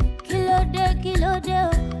 Kilo de,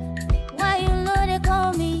 oh. Why you know they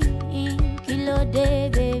call me Kilo de,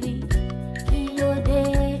 baby. Kilo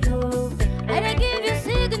de, Joro. I dey give you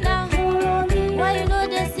signal. Joro me. Why you know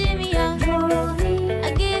they see me, yeah? Joro me.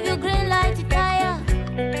 I give you green light to tire.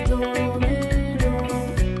 Joro me, Joro.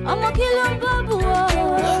 I'm a kilo babu, oh.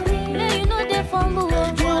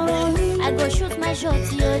 I go shoot my shot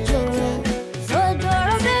to your Joro. So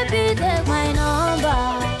Joro, baby, take my number.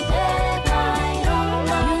 Take my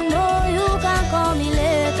number. You know you can call me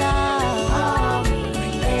later. Call me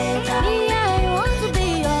later. Me, I want to be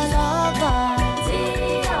your lover. Be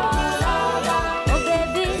your lover. Oh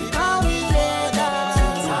baby, call me later.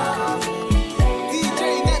 Call me later. DJ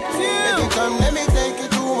Neptune. Baby, come let me take you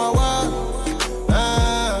to my world.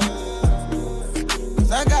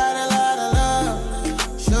 'Cause I got a lot of love.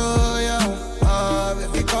 Show you.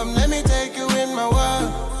 Baby, come let me take you in my world.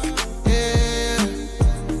 Yeah.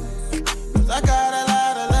 'Cause I got a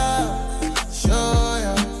lot of love. Show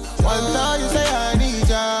you. One time you say I need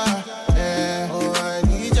ya. Yeah. Oh, I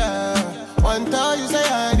need ya. One time you say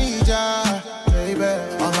I need ya. Baby,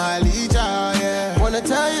 oh my leader, yeah. Wanna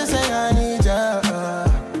tell you say I need ya.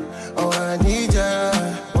 Oh, I need ya.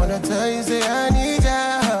 Wanna tell you say I need ya.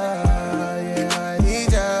 Yeah, I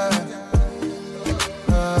need ya.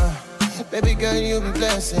 Baby girl, you be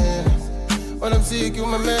blessing. When I'm sick, you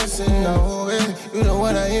my medicine. No way, you know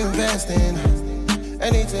what I invest in.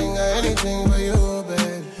 Anything for you,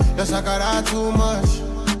 babe. Your shakara too much.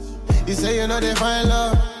 You say you know they find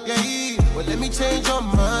love, yeah. Well, let me change your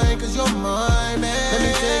mind, cause you're mine, man. Let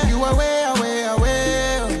me take you away, away,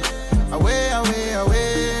 away. Away, away,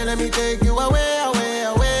 away. Let me take you away, away,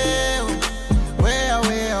 away. Away,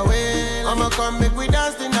 away, away. I'ma come make we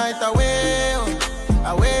dance the night away.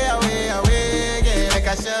 Away, away, away. Yeah, like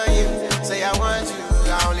I show you. Say I want you,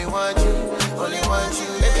 I only want you. Only want you.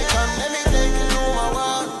 Baby, come, let me take you to my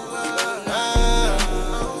world.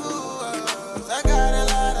 I got a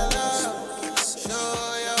lot of love. Show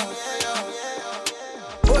you.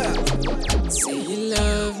 Say you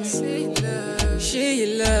love me. Say you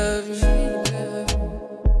love me.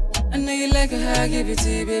 I know you like it how I give it to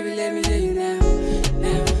you, baby. Let me hear you now.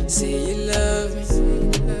 Now, say you love me.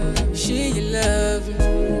 Say you love me.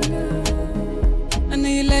 I know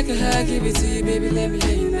you like it how I give it to you, baby. Let me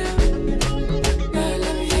hear you now. Now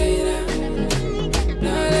let me hear you now.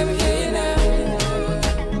 Now let me hear you now.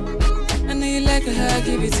 I know you like it how I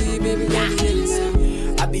give it to you, baby. Let me hear you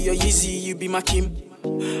now. I be your Yeezy, you be my Kim.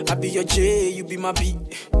 I be your J, you be my B.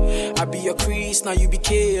 I be your Chris, now you be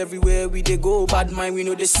K. Everywhere we dey go, bad mind, we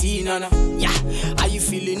know the scene, Nana. Yeah, are you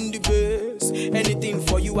feeling the best? Anything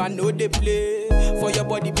for you, I know they play. For your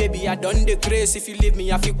body, baby, I done the grace. If you leave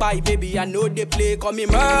me, I feel bye, baby, I know they play. Call me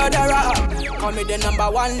murderer, call me the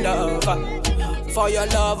 #1 lover. For your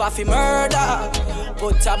love, I feel murder.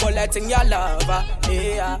 Put a bullet in your lover,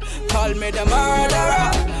 yeah. Call me the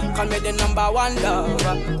murderer, call me the #1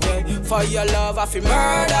 lover, yeah. For your love, I feel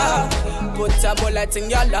murder. Put a bullet in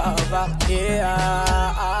your lover,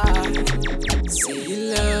 yeah. Say you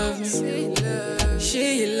love me,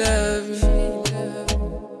 say you love me.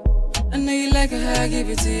 I know you like it how I give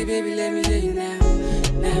it to you, baby. Let me hear you now.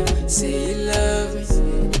 Now, say you love me,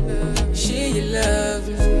 say you love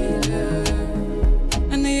me.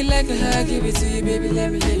 I know you like it how I give it to you, baby.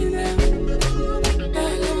 Let me hear you now. Now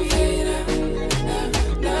let me hear you now.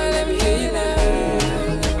 Now let me hear you now.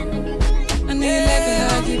 I know you like it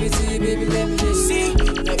how I give it to you, baby. Let me hear you. See,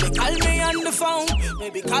 baby, call me on the phone.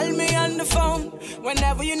 Baby, call me on the phone.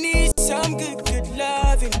 Whenever you need some good, good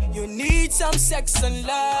loving, you need some sex and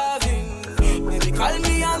loving. Baby, call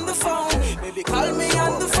me on the phone. Baby, call me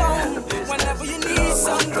on the phone. Whenever you need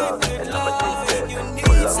some good, good loving, you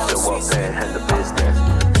need some sweet business.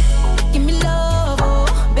 Give me love, oh,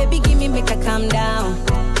 baby, give me make her calm down.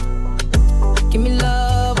 Give me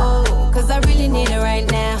love, oh, cause I really need it right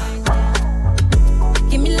now.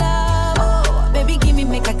 Give me love, oh, baby, give me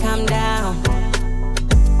make her calm down.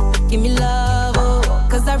 Give me love, oh,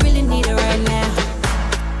 cause I really need it right now.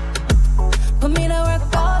 Put me to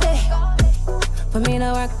work all day, put me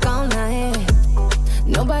to work all night.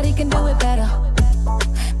 Nobody can do it better.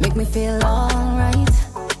 Make me feel alright.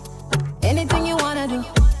 Anything you wanna do,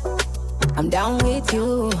 I'm down with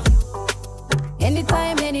you.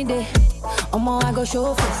 Anytime, any day. I go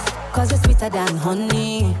show face, cause you're sweeter than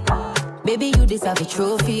honey. Baby, you deserve a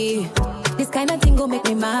trophy. This kind of thing go make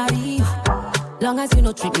me marry. Long as you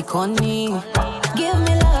no treat me corny. Give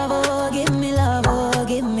me love, oh, give me love, oh,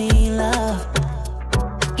 give me love.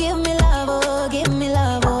 Give me love, oh, give me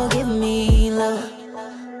love, oh, give me love.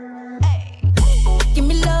 Give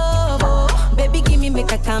me love, oh, baby, give me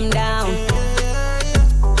make her calm down.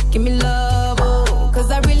 Give me love, oh,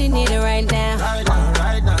 cause I really need it right now.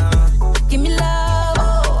 Right now. Give me love,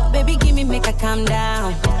 oh, baby, give me make her calm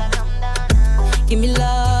down. Give me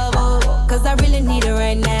love, oh, cause I really need it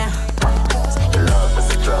right now. Love is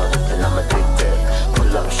a drug, and I'm addicted.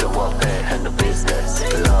 Pull up, show up, and handle business.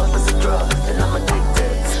 Love is a drug, and I'm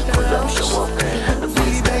addicted. Pull up, show up, and handle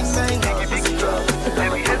business. Love is a drug, and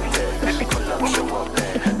I'm addicted. Pull up, show up,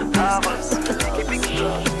 and handle business. Love is a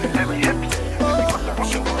drug, and I'm addicted. Pull up,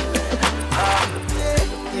 show up,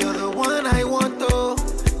 You're the one I want, oh.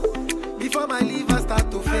 Before my liver start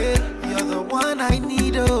to fail, you're the one I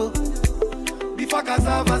need, oh. Before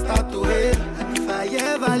cassava start to hail, and if I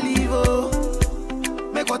ever leave, oh,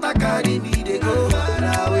 make what I carry me, they go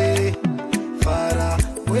far away, far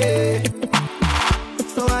away.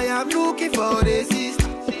 So I am looking for the sister,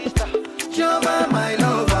 Jova, my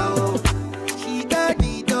lover, oh. She got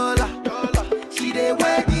the dollar, she dey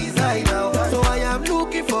wear designer, so I am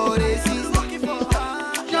looking for the sister,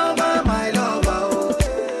 Jova, my lover, oh.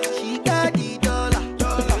 She got the dollar,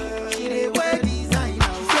 she dey wear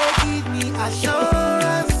designer, so give me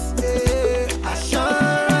assurance,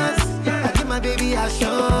 assurance. I give my baby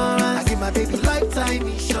assurance, I give my baby lifetime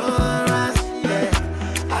insurance,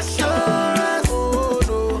 yeah. Assurance, oh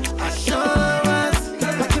no, assurance.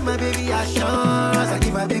 I give my baby assurance, I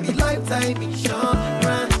give my baby lifetime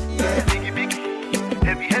insurance, yeah.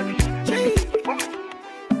 Heavy, heavy,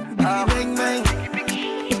 bang, bang.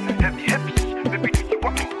 Heavy, heavy, baby, do you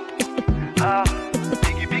want me?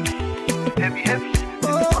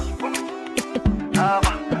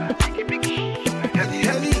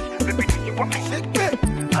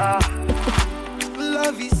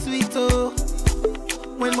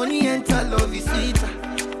 When money enter, love is sweeter.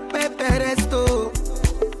 Pepe resto.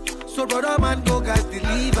 So brother man go gas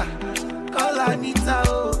deliver. Call Anita,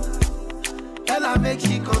 oh. Tell her make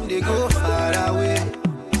she come, they go far away.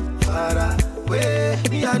 Far away.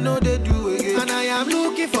 Me I know they do again. And I am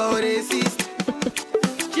looking for a sister.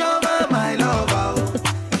 Jehovah my lover, oh.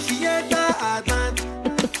 If she enter Atlantic,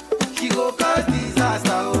 she go cause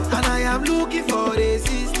disaster, oh. And I am looking for a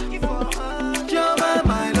sister. Jehovah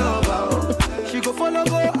my lover, oh. She go follow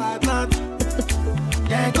go Atlantic,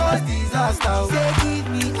 then cause disaster, oh. Say give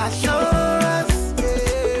me assurance,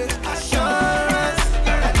 yeah. Assurance,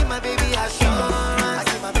 yeah. I give my baby assurance. I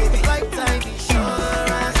give my baby lifetime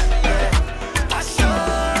insurance, yeah.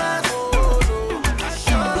 Assurance, oh no.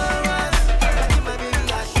 Assurance, I give my baby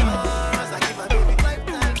assurance. I give my baby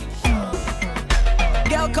lifetime insurance.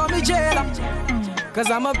 Girl, call me jailer, cause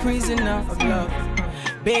I'm a prisoner of love.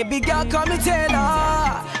 Baby girl, call me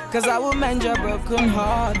Taylor, cause I will mend your broken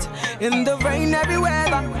heart. In the rain, every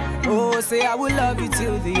weather. Oh, say I will love you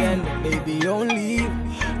till the end. Baby, only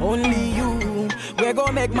you. We're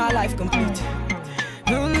gonna make my life complete.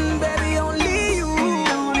 Baby, only you.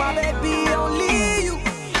 My baby, only you.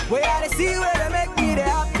 Where I see where they make me they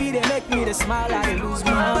happy, they make me they smile, I lose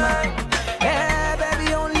my mind. Yeah,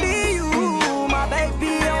 baby, only you. My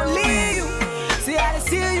baby, only you. See how they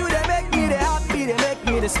see you, they make me they happy, they make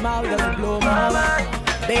me they smile, they blow my mind.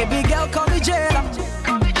 Baby girl, call me jailer,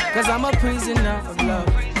 cause I'm a prisoner of love.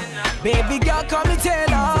 Baby girl, call me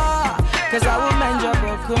Taylor, cause I will mend your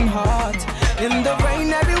broken heart. In the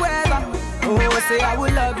rain, every weather. Oh, say I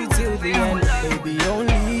will love you till the end. Baby,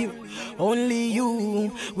 only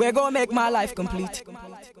you. We're gonna make my life complete.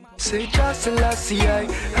 Say just a lassie,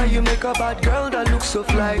 how you make a bad girl that looks so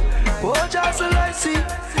fly. Oh, just a lassie,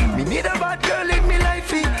 me need a bad girl in me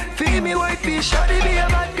lifey. Feel me wifey, shawty be a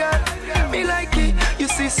bad girl. Me like it, you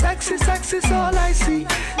see sexy's all I see.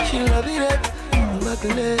 She love it,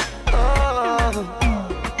 buckle it, oh.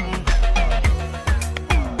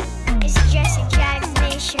 It's just a Jack's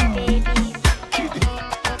Nation, baby.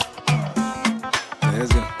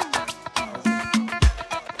 Let's go.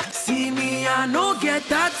 See me, I no get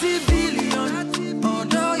 30 billion. Oh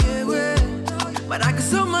no, yeah, way. But I got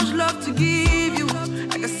so much love to give you.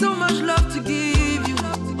 I got so much love to give you.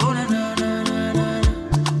 Oh na na na na na.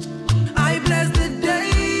 I bless the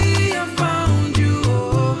day I found you.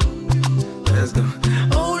 Oh. Let's go.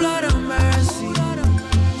 Oh Lord of mercy.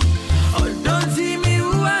 Oh don't see me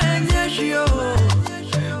who I am, yes yo. Oh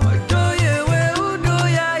do ye we who do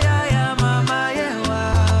ya ya ya mama ye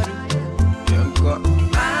waru.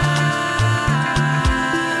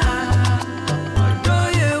 Oh do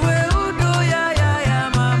ye we who do ya ya ya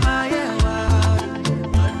mama ye waru.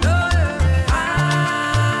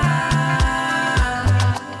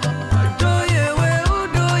 Oh do ye we who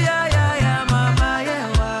do ya ya ya mama ye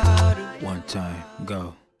waru. One time, go.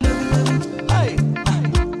 Hey.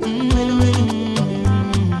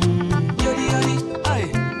 Yori yori, ay.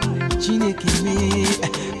 Chineke me,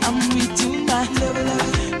 I'm with you, my love.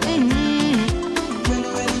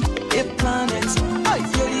 Well, a planet, ay.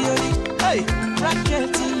 Yori yori, ay.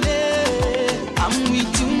 Rocket in there, I'm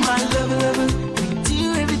with you, my love. With you,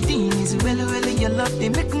 everything is well. Your love, they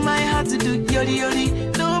make my heart to do yori yori.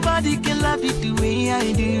 Nobody can love you the way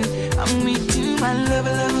I do. I'm with you, my love.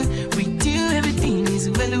 With you, everything is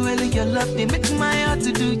well. Your love, they make my heart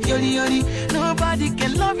to do yori yori. Nobody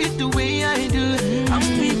can love you the way I do. I'm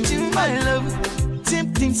with you, my love.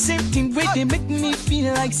 Same thing, way they make me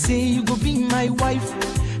feel like say you go be my wife.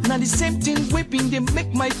 Now the same thing, whipping they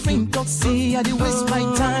make my friend talk say I dey waste my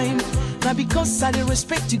time. Now because I dey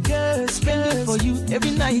respect you, girl, spend it for you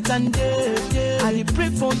every night and day. I dey pray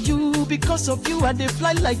for you because of you. I dey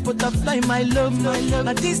fly like butterfly, my love.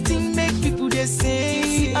 Now this thing make people they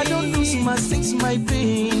say I don't lose my sense, my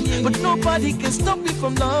pain, but nobody can stop me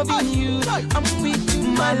from loving you. I'm with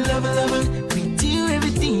you, my love. With you,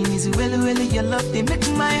 everything is well. Your love they make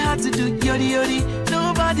my heart to do yori yori.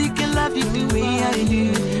 Nobody can love you the way I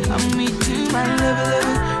do. I'm with you, my love.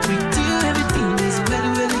 With you, everything is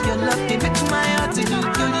well. Your love they make my heart to do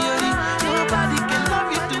yori yori. Nobody can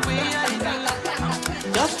love you the way I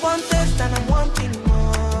do. Just one taste and I'm wanting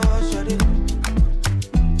more, shawty.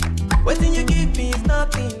 Waiting you give me is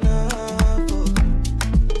not enough. Oh.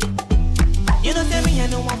 You know tell me I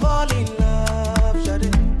know I'm falling in love, shawty.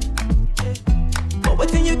 But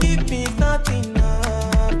waiting you give me is not enough.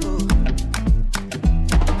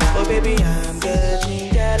 Oh baby, I'm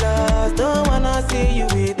getting jealous. Don't wanna see you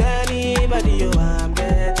with anybody. Oh, I'm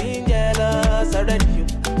getting jealous already.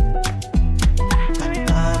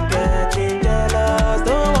 I'm getting jealous.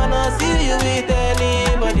 Don't wanna see you with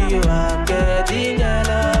anybody. Oh, I'm getting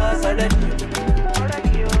jealous already.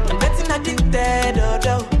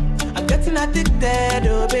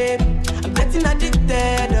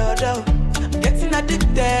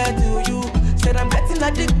 addicted to you. Said I'm getting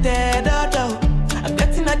addicted, oh no. I'm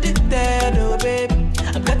getting addicted, oh baby.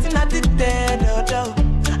 I'm getting addicted, oh no.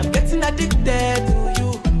 I'm getting addicted to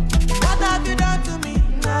you. What have you done to me?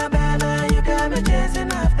 Nah, baby, you got me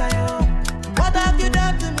chasing after you. What have you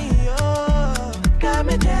done to me, oh? Got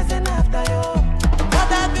me chasing after you.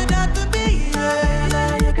 What have you done to me,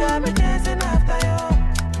 yeah? You got me chasing after you.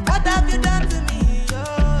 What have you done to me,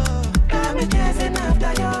 oh? Got me chasing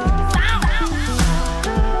after you.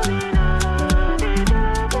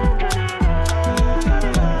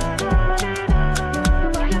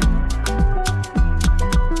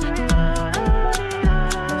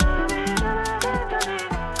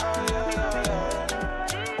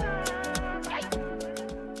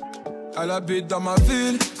 Elle habite dans ma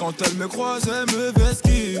ville, quand elle me croise, elle me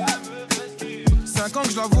vesquille. 5 ans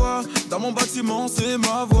que je la vois, dans mon bâtiment, c'est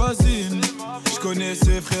ma voisine. Je connais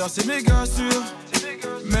ses frères, c'est méga sûr,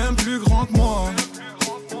 même plus grand que moi.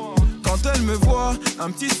 Quand elle me voit,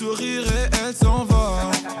 un petit sourire et elle s'en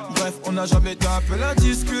va. Bref, on n'a jamais tapé la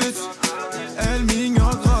discute, elle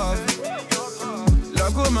m'ignore grave. La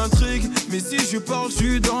go m'intrigue, mais si je parle, je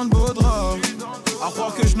suis dans le beau drap. À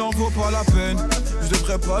croire que je n'en vaux pas la peine. Je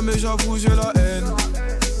devrais pas, mais j'avoue, j'ai la haine.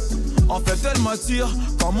 En fait, elle m'attire,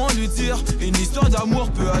 comment lui dire? Une histoire d'amour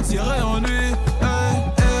peut attirer en lui. Hey,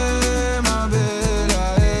 hey, ma belle,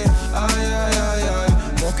 hey, aïe, aïe, aïe, aïe.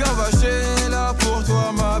 Mon cœur va chez là pour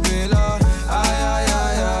toi, ma belle, aïe, aïe,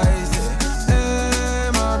 aïe, aïe.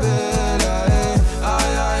 Hey, ma belle, hey,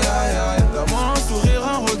 aïe, aïe, aïe, aïe. Donne-moi un sourire,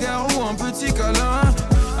 un regard ou un petit câlin.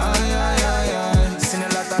 Aïe, aïe, aïe, aïe. Seen a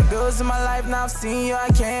lot of girls in my life, now I've seen you, I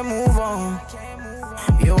can't move on.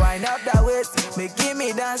 You wind up that waist, making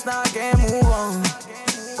me dance, now I can't move on.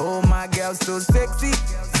 Oh, my girl, so sexy.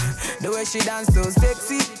 The way she dance, so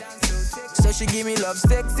sexy. So she give me love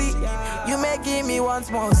sexy. You making me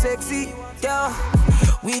once more sexy. Girl,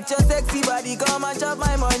 with your sexy body, come and chop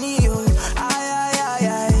my money. Oh, aye, aye, aye,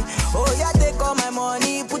 aye. Oh, yeah, take all my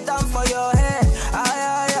money, put them for your head. Aye,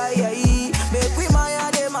 aye, aye, aye. Make we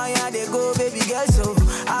maya, they go, baby girl, so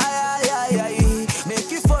aye, aye, aye, aye.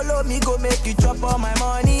 Make you follow me, go make you chop all my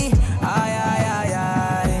money. Aye, aye, aye,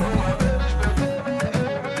 aye.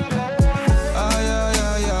 Aïe, aïe,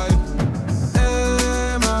 aïe, aïe.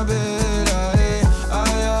 Eh, ma belle, aïe,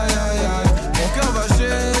 aïe, aïe, aïe, aïe. Mon cœur va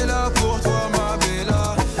chez là pour toi, ma belle.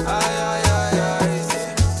 Aïe, aïe, aïe, aïe.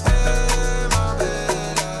 Eh, ma belle,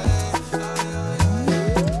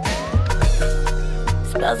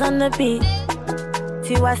 Spells on the beat.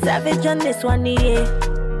 Tiwa Savage on this one, yeah.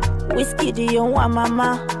 Whiskey, do you want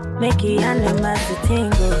mama? Make it animals to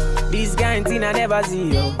tingle. This kind thing I never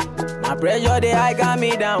see, yo. My pressure, they high got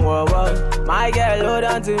me down, whoa, whoa. My girl, hold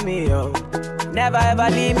on to me, yo. Never ever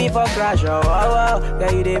leave me for crash, oh, oh, oh.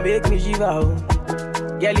 Girl, you they make me shiver, oh.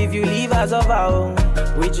 Girl, if you leave us over, oh.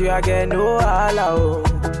 With you, I get no holla, oh.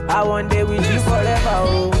 I want day with you forever,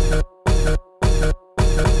 oh.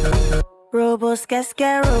 Robos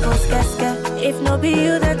casca. If no be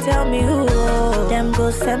you, then tell me who. Them go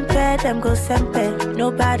sempe.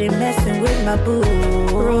 Nobody messing with my boo.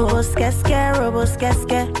 Robos casca.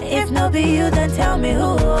 If no be you, then tell me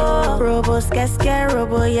who. Robos casca.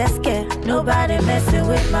 Nobody messing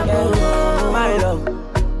with my boo. My love,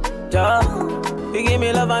 Joe, you give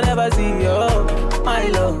me love I never see, yo. My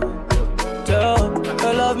love, Joe,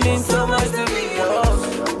 your love means so much to me, yo.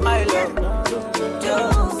 My love, Joe.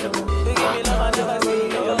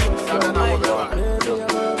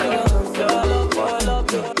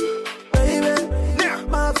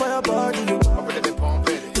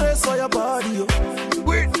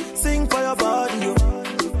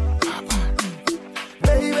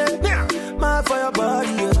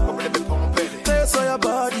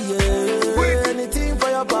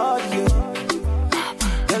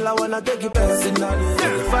 Take you personally.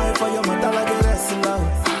 Fight for your mother like a wrestler.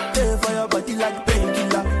 Pay for your body like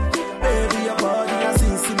painkiller. Baby, your body like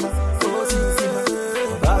Sissima. Oh, Sissima.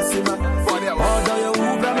 Bassima. Order your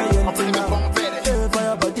Uber, my yentima. Pay for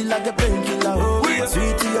your body like a painkiller. Oh,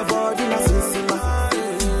 sweet to your body like Sissima.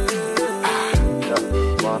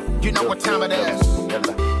 You know what time it is.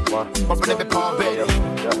 Up in the Palm Bay.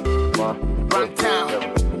 Run town.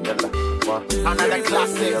 Another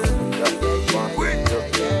classic.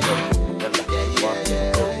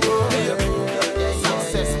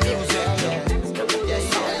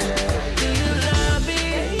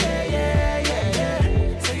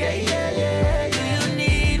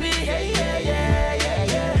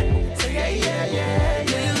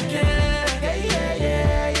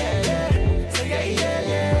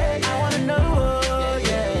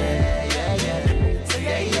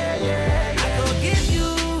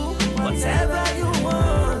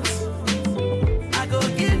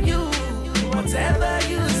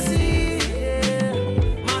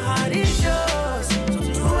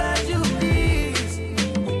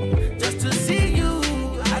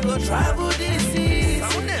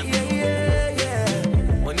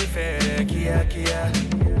 kíákíá.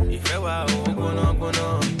 Ìfẹ́ wa ò gbóná.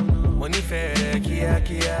 Mo nífẹ̀ẹ́ rẹ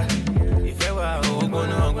kíákíá. Ìfẹ́ wa ò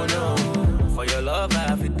gbóná. For your love, I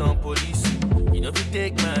fit on police. You know if you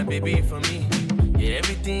take my baby from me, you're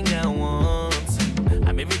everything I want.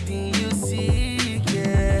 I'm everything you seek,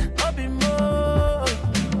 yeah. I'll be more,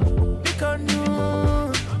 because you,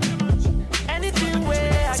 anything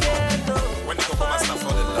where I get to. When you go for my stuff,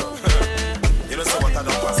 fall in love. You know so what I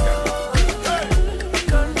don't Pascal.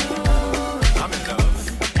 I'm in love.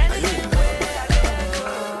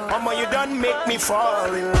 Mama, you done make me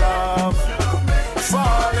fall in love.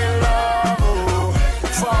 Fall in love, oh.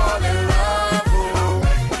 Fall in love,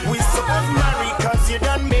 oh. We supposed marry cause you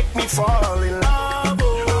done make me fall in love,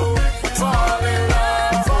 oh. Fall in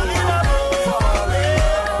love, fall in love, oh. Fall in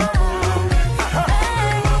love, oh. Fall in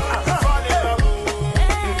love,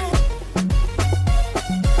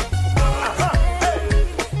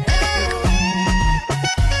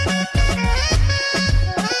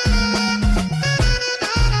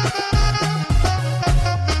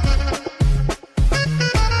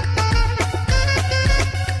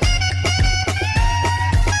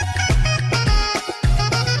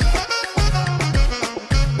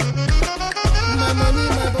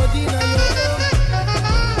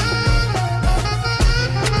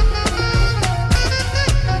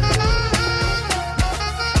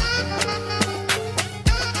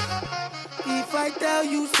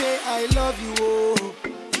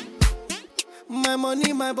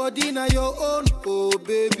 my body now your own, oh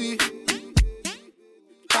baby.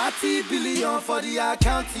 30 billion for the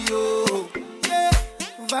account, yo. Yeah,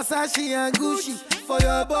 Versace and Gucci for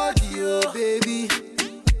your body, oh baby.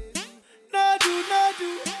 No do,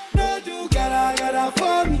 gotta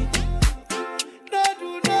for me. No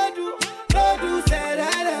do, say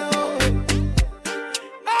that, oh.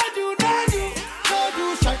 No do,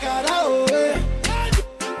 shakara, oh.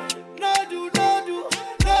 No do,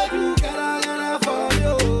 gotta for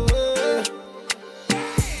you.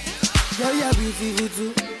 Yeah, beautiful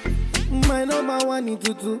too. My number one in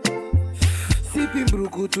tutu. Sipping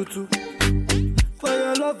bruku tutu. For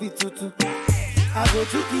your love it tutu. I go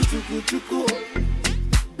chuku.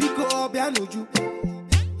 Biko obianuju.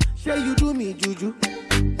 Say you do me juju.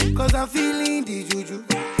 Cause I'm feeling the juju.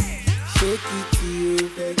 Shake it to you.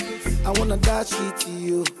 Take it. I wanna dash it to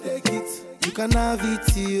you. Take it. You can have it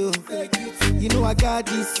to you. Take it. You know I got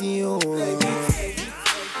this in you. Take it.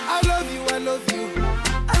 I love you.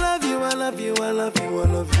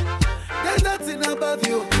 There's nothing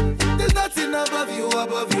above you.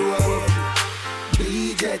 Above you.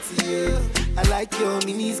 Bridget, you. I like your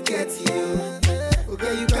mini skirt, you.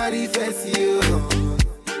 Okay, you carry fancy, you.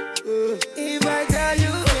 If I tell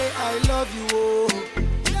you, hey, I love you, oh.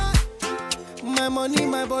 My money,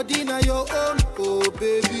 my body, now your own, oh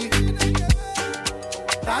baby.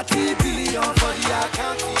 30 billion for the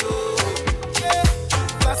account, yo. Yeah.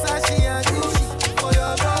 Versace and Gucci for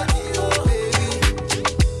your body, oh baby.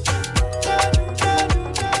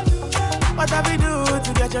 What have we do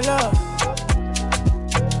to get your love?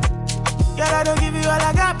 Girl, I don't give you all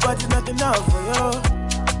I got, but it's not enough for you.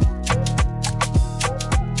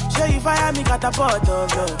 Show you fire me, catapult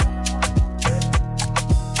of love.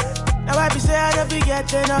 Now I be say I don't be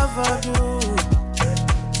getting enough of you.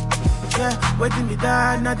 Yeah, waiting me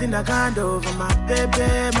down, nothing I can't do for my baby.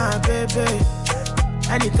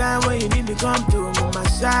 Anytime when you need me, come to me, my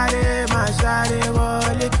shawty,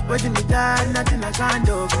 wallet. Waiting me down, nothing I can't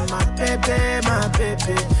do for my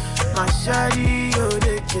baby. My shawty, oh,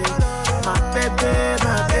 they care. My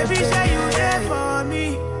baby, say you there for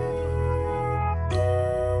me.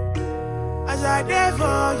 As I there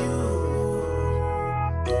for you.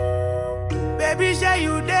 Baby, say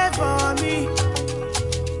you there for me.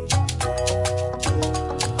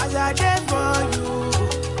 As I there for you.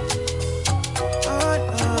 Oh,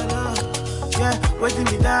 no. Yeah, waiting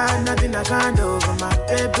me down, nothing I can't do for my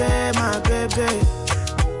baby.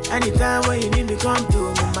 Anytime when you need me, come to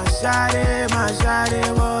me, my shawty,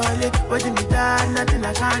 wallet. Waiting me down, nothing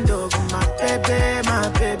I can't do for my baby.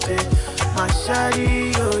 My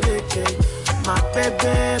shawty, oh, they care. My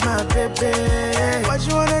baby. What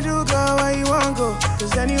you wanna do, girl? Where you wanna go?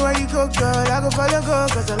 Cause anywhere you go, girl, I go follow, go.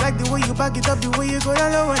 Cause I like the way you back it up, the way you go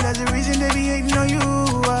down low. And that's the reason they be hating on you,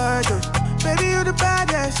 I do. Baby, you the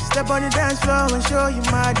baddest. Step on the dance floor and show you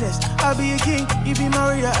madness. I'll be a king, you be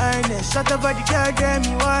my real highness. Shut up, body, girl, damn,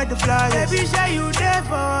 you are the flyest. Baby, say you there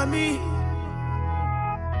for me.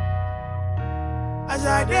 As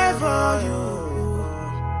I there for you.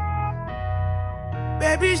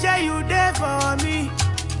 Baby, say you there for me.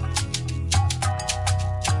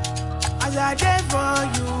 As I there for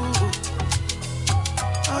you.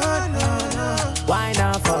 Oh, no. Why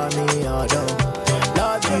not for me, although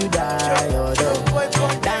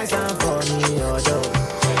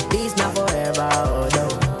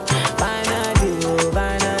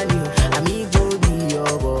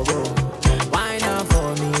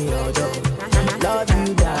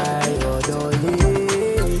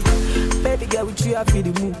you, I feel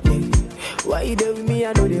the move. Why you there with me,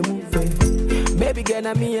 I know they move. Baby girl,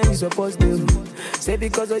 I'm me and you supposed to. Say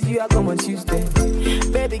because of you, I come on Tuesday.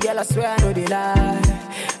 Baby girl, I swear I know they lie.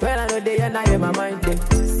 When I know they are not in my mind.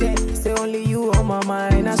 Say only you on my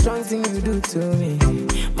mind. A strong thing you do to me.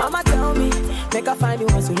 Mama tell me, make I find you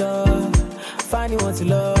one to love. Find you one to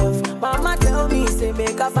love. Mama tell me, say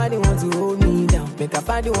make I find you one to hold me down. Make I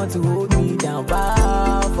find you one to hold me down.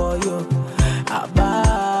 Bow for you, I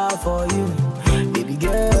bow for you. Baby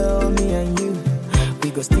girl, me and you,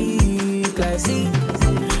 we go stick like Z.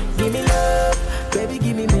 Give me love, baby,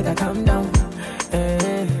 give me make I calm down.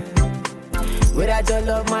 Without your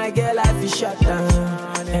love, my girl, I feel shut down.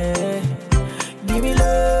 Give me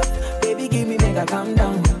love, baby, give me make I calm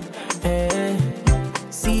down.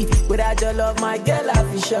 See, without your love, my girl, I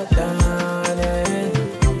feel shut down.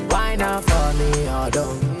 Why not for me,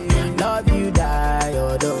 although love you die,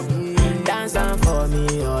 although dance on for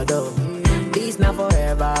me, although this not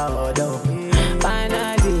forever, although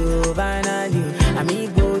finally, I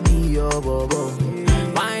mean go be your bobo.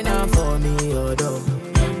 Why not for me, although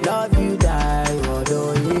love you die, although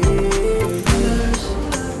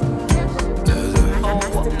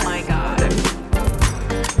Oh my God.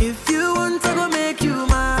 If you want to go make you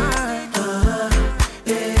mine,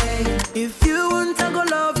 if you want to go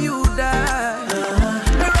love you die,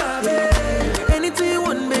 anything you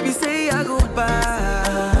want, baby, say I go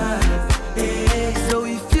buy. So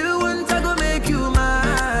if you want to go make you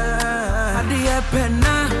mine, at the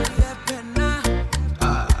penna,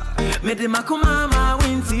 me de makumama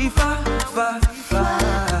winti fa.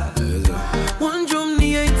 One drum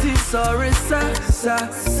ni eti sorry sa.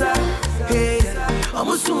 Hey, I'm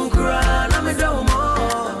a soon cry, I'm a down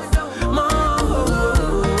more.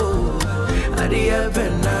 At the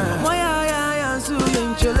penna, my eye, so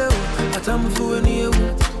young cello. I'm fooling you.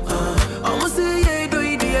 I'm say, yeah, do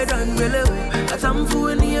it, dear, done below. I'm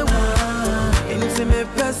fooling you. Intimate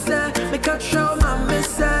person, make a show, my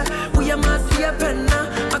messa. We are my dear penna.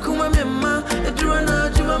 I come with me, the drone,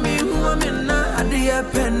 you want me, who I'm in now. At the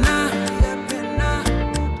penna,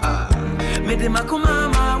 me de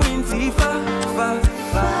makumama winti fa.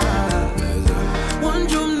 One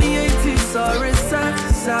drum ni 80, sorry, sa.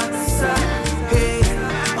 Hey,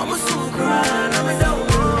 I'm a soon cry, I'm a down.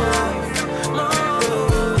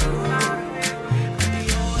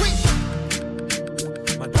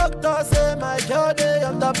 Doctor say my body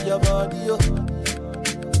on top your body, yo.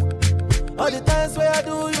 All the times where I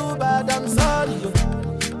do you bad, I'm sorry, yo.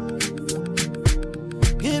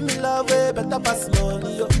 Give me love way better pass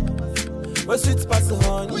money, yo. Where sweet pass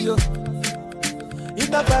honey, yo.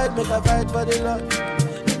 If I fight, make a fight for the love.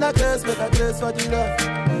 If I curse, make a curse for the love.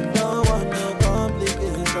 Don't want no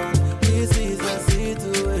complication. This is a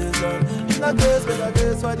situation. If I curse, make a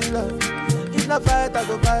curse for the love. If I fight, I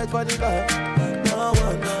go fight for the love. No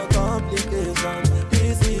one, no complication.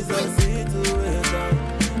 This is a situation.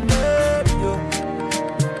 Baby,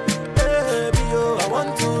 yo, I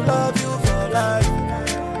want to love you for life.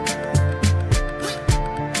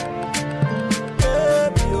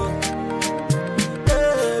 Baby, yo,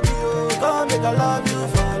 come make I love you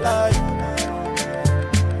for life.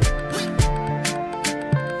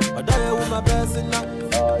 But I am with my person now.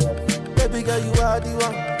 Baby girl, you are the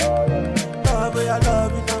one. Love where I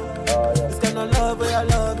love you now. Love where I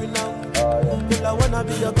love you now. Girl, I wanna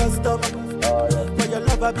be your customer. For your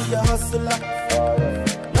love, I be your hustler.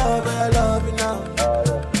 Love where I love you now.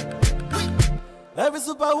 Every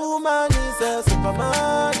superwoman is a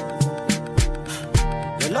superman.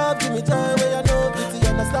 Your love give me joy where I know pity,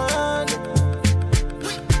 understand.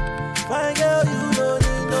 Fine girl, you don't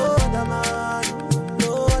need no other man.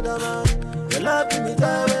 No other man. Your love give me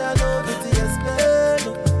joy where I know pity, explain.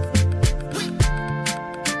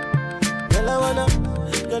 Girl, I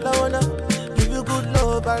wanna give you good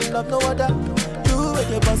love and love no other. You with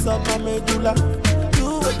the boss on my medulla. You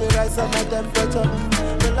with the rise on my temperature.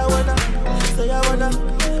 Girl, I wanna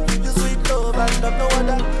give you sweet love and love no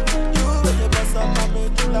other. You with the boss on my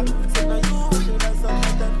medulla. So now you with the rise on my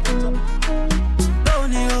temperature.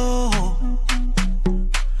 Donio,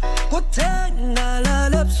 kutenga la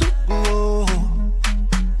lepsuko.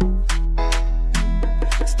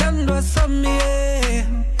 Stand with me.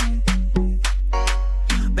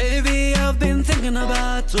 Baby, I've been thinking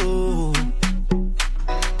about you.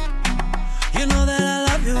 You know that I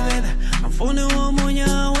love you, baby. I'm phoning one more, I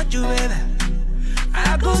want you, baby.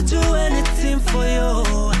 I go do anything for you.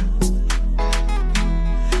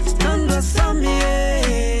 Stand beside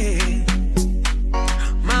me,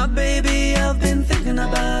 my baby. I've been thinking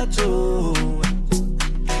about you.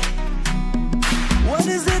 What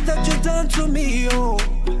is it that you done to me, oh?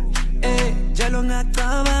 Hey, jalonga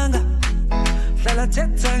tabanga. Hlala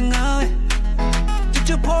thetha ngawe. Did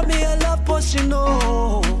you pour me a love potion?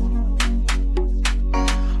 Oh,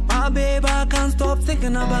 my babe, I can't stop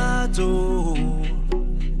thinking about you.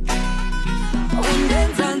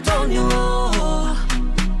 Undenza Antonio,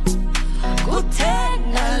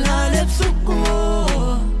 kuthenga lalepsuku.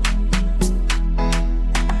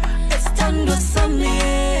 Estando sami,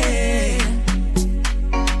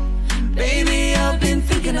 baby, I've been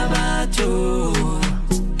thinking about you.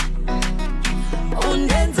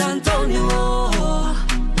 Undenza Antonio,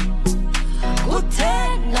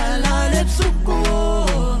 kuthenga lalepsuku.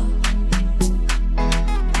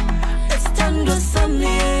 Estando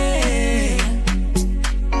sami.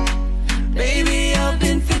 Baby, I've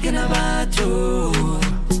been thinking about you.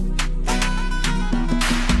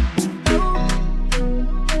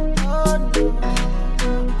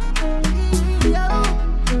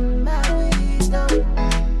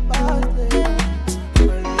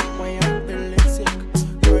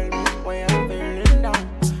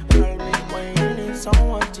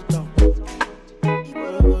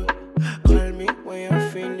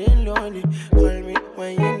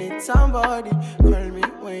 Somebody call me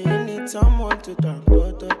when you need someone to talk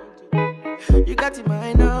to. You got in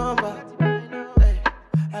my number. Hey,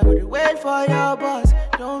 I gotta wait for your bus.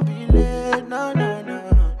 Don't be late, no.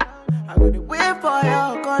 I gotta wait for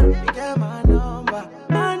your call. You get my number.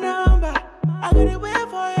 I gotta wait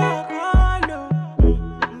for your call. No,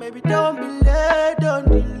 baby, don't be late, don't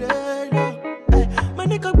delay. No, hey, my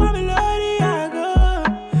nigga, Mamelody, I go.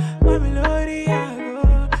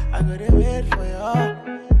 I gotta wait for your.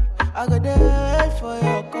 I gotta wait for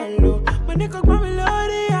your call. My nigga,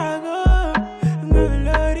 Mamelody, I go.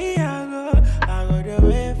 I gotta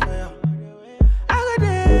wait for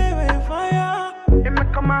you. It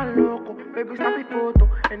make a man loco, baby, snap a photo.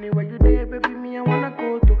 Anywhere you there, baby, me I wanna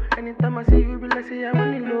go to. Anytime I see you, be like say I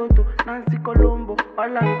want it loto. Nancy Colombo,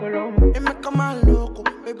 Alan Colombo. It make a man loco,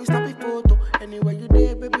 baby, snap a photo. Anywhere you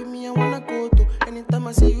there, baby, me I wanna go to. Anytime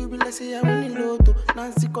I see you, be like say I want it loto.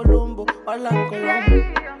 Nancy Colombo, Alan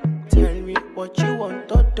Colombo. Tell me what you want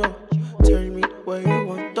to do. Tell me where you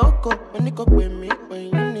want to go. When you go with me, when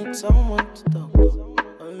you need someone to talk to.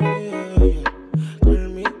 Oh, yeah. Tell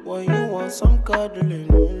me when you want some cuddling.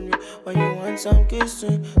 When you want some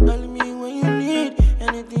kissing. Tell me when you need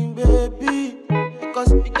anything, baby.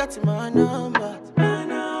 Because you got my number. I'm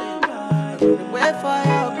gonna wait for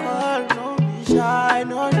your call. Don't be shy,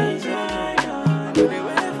 no need shy. I'm gonna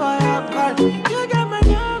wait for your call. You got my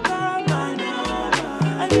number.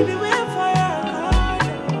 I need to wait for your call.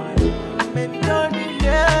 Baby, don't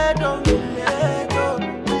delay, don't delay, don't.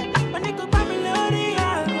 My nigga, Mamelody, I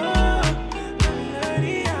go.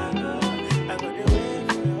 I gotta wait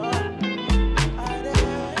for you. I gotta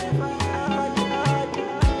wait for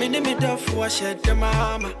you. Me name me Duff, shed the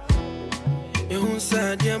mama. You who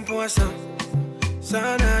said Diempo asa,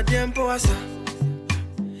 sana Diempo asa.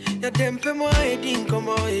 Ya dempe mo edin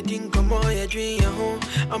komo ya dream ya home.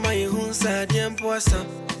 Ama you who said Diempo asa,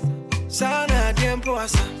 sana Diempo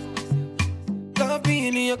asa. Love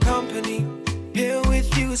being in your company. Here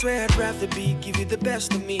with you is where I'd rather be. Give you the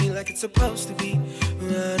best of me like it's supposed to be.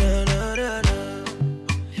 Na, na, na, na, na.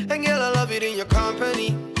 And girl, I love it in your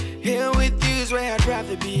company. Here with you is where I'd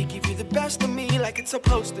rather be. Give you the best of me like it's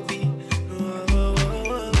supposed to be.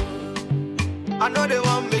 I know they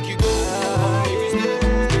won't make you go. Make you stay.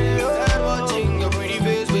 I'm watching your pretty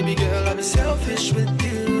face, baby girl. I'm selfish with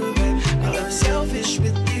you, babe. I'm selfish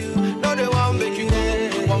with you. No, they won't make you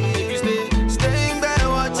go. Won't make you stay. Staying back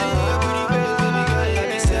watching your pretty face, baby girl.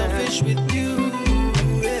 I'm selfish with you.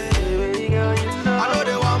 I know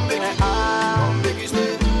they won't make you go. Won't make you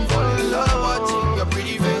stay. Fall in love watching your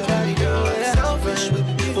pretty face, baby girl. I'm selfish with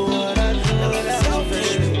you. I'm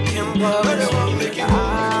selfish with you. No, they won't make you go.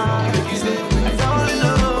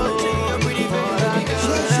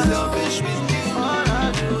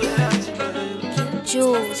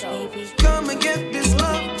 Jules, baby. Come and get this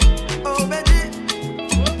love, oh baby.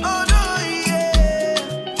 Oh no, yeah.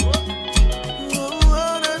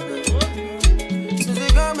 Oh, no.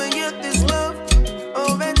 Just come and get this love,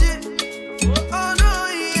 oh baby. Oh no,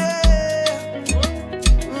 yeah.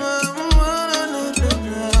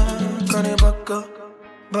 Kone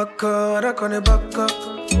baka, kone baka.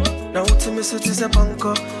 Now to me sit is a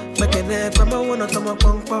bunker. Make a neck, I'm a one of them a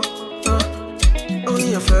bunker. Oh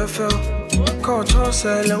yeah, fair. Call toss,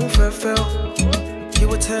 long fair.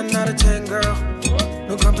 You a 10 out of 10, girl.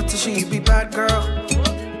 No competition, you be bad, girl.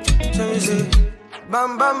 So is it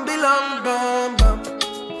bam bam bilam bam bam?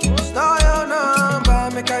 Star your number,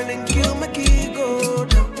 make I link you, make it go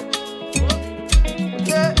down.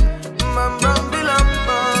 Yeah, bam bam bilam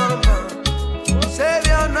bam bam. Save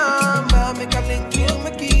your number, make I link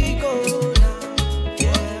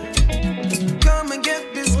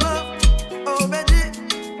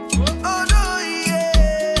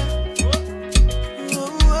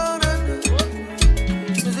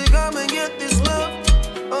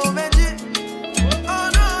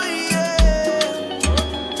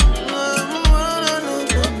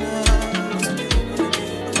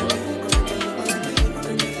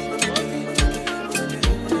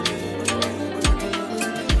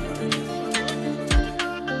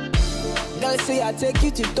I take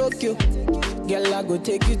you to Tokyo. Girl, I go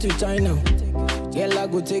take you to China. Girl, I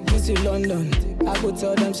go take you to London. I go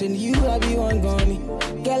tell them, send you, I be one gone.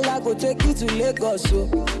 Girl, I go take you to Lagos. So.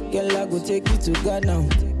 Girl, I go take you to Ghana.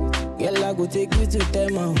 Girl, I go take you to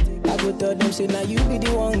Tema. I go tell them, say, now you be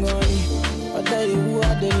the one gone. I tell you who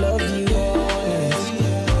I they love you, honest,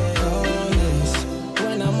 honest.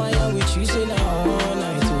 When I'm out with you, say, now all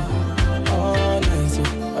night, all night.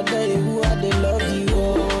 I tell you who I they love you,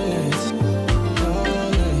 honest,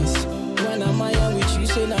 honest. When I'm out with you,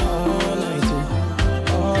 say, now all night,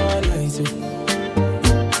 all night.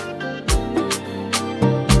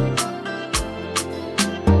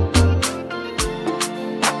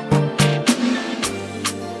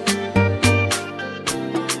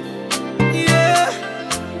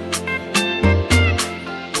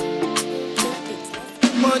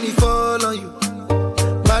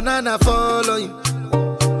 Banana fall on you,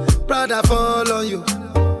 Prada fall on you,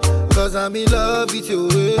 cause I'm in love with you.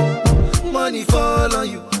 Money fall on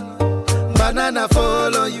you, banana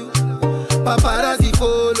fall on you, paparazzi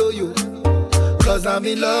follow you, cause I'm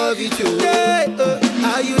in love with you.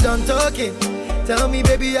 Are you done talking? Tell me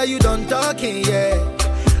baby, are you done talking? Yeah.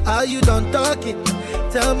 Are you done talking?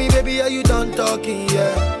 Tell me baby, are you done talking?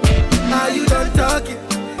 Yeah. Are you done talking?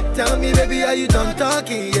 Tell me baby, are you done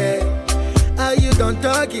talking? Yeah. Are you done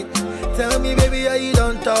talking? Tell me, baby, are you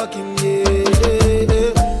done talking? Yeah.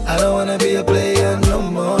 I don't wanna be a player no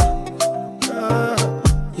more.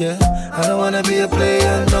 Yeah, I don't wanna be a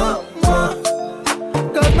player no more.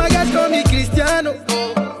 Cause my guys call me Cristiano,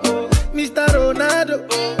 Mr. Ronaldo,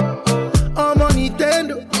 I'm on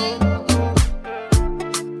Nintendo.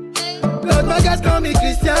 Cause my guys call me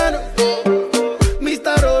Cristiano,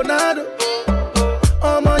 Mr. Ronaldo,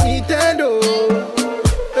 I'm on Nintendo.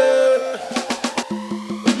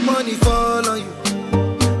 Money fall on you,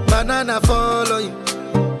 banana fall on you,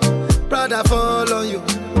 Prada fall on you,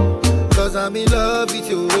 cause I'm in love with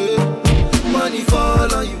you. Money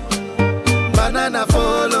fall on you, banana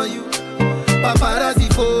fall on you, paparazzi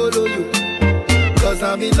follow you, cause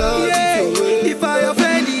I'm in love with you. If I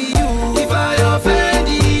offend you,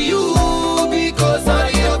 because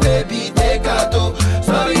sorry oh baby, take out.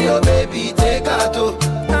 Sorry oh baby, take out.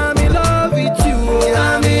 I'm in love with you,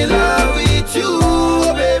 I'm in love with you.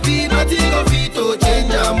 Nothing of it to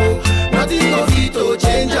change amo. Nothing of it to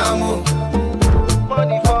change amo.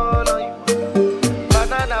 Money fall on you,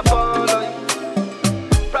 banana fall on you,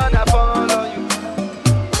 Prada fall on you,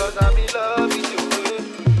 cause I'm in love with you.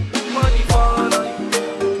 Money fall on you,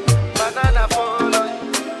 banana fall on you,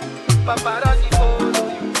 paparazzi follow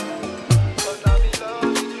you, cause I'm in love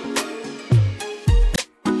with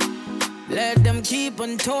you. Let them keep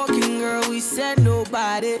on talking, girl, we said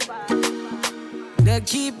nobody. They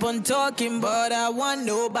keep on talking, but I want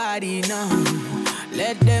nobody now.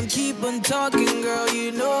 Let them keep on talking, girl,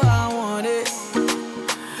 you know I want it.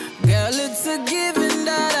 Girl, it's a given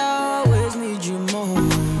that I always need you more.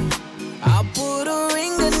 I'll put a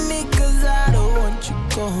ring on it cause I don't want you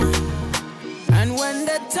gone. And when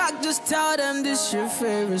they talk, just tell them this your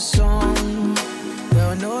favorite song.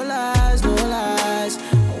 Girl, no lies, no lies,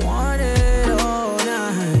 I want it all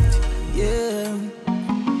night, yeah.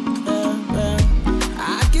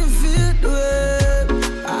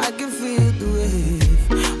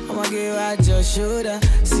 Shoulder,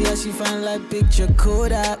 see how she fine like picture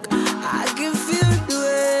Kodak. I can feel the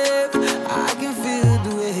wave, I can feel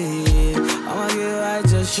the wave. I'ma get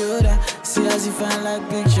right your shoulder, see how she fine like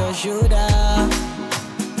picture shoulder.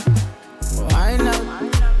 Why not?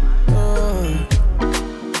 Oh,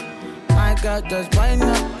 my God, just why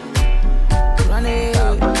not? Run it,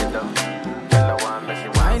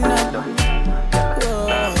 why not? Oh,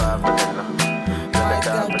 my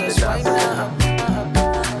God, just why not?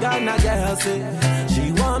 Ghana girl say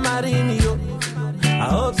she want marry me yo. I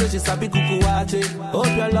hope so she sabi kukuwache.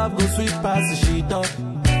 Hope your love go sweet past the sheet up.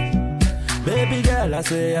 Baby girl, I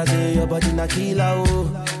say your body na killer oh.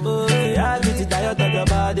 Oh, yeah, I get it tired of your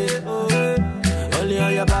body. Oh, only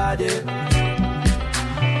on your body.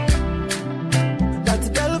 That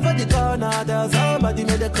girl for the corner, there's somebody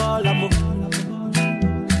made a call I'm up.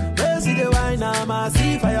 Where see the wine, I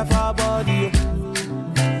see fire for her body.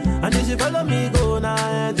 And if you follow me, go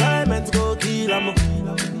now, enjoyment go kill 'em.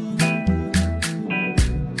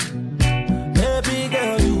 Baby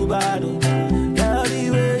girl, you bad, girl, the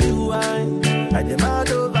way you whine. I demand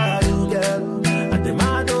over you, girl. I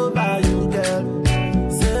demand over you, girl.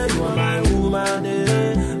 Say you are my woman,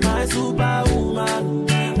 my superwoman.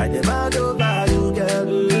 I demand over you, girl.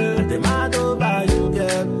 I demand over you,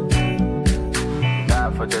 girl.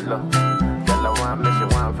 Die for the love, girl, I want me, she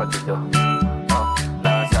want for the dough.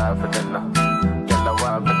 For the love, girl, I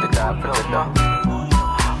want for the die for the love.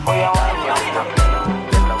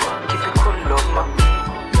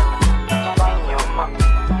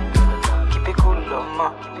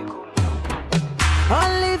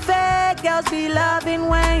 Only fake girls be loving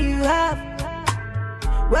when you have.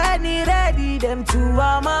 When you ready, them two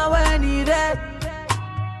mama when you ready.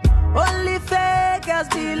 Only fake girls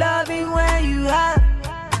be loving when you have.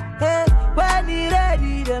 Hey, when you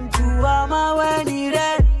ready, them two mama when you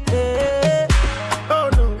ready. Hey. Oh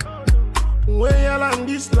no, when you land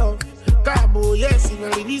this love, Cabo, yes, you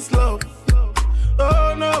really this love.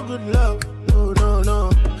 Oh no, good love, oh no, no,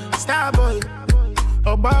 Starboy.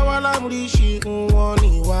 Obawala mrishi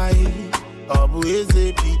unwani wai. Obu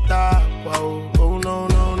eze pita, wow, oh no,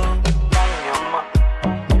 no, no. Wanyama,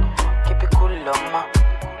 keep it cool, ma.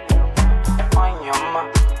 Wanyama,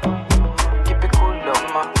 keep it cool,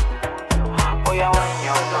 ma. Oh yeah,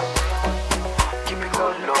 wanyama, keep it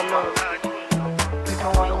cool, ma. Keep it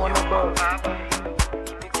wanyama.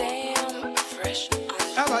 Damn, fresh.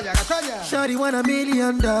 Shawty want $1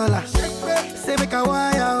 million. Say make a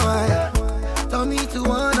wire. Told me to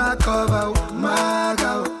wanna cover my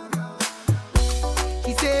girl.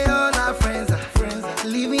 He say all our friends are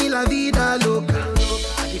living la vida loca.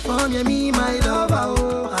 Before me, my lover,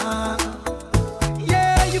 oh.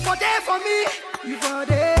 Yeah, you for there for me. You for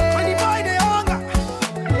there. When the boy they hunger,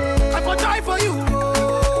 I for try for you,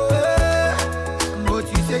 oh. But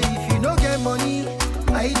you say if you no get money,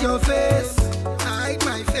 hide your face. Hide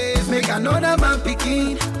my face. Make another man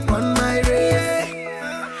picking on my race.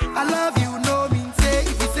 I love you, no mean say.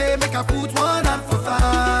 If you say make I put one hand for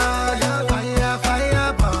fire,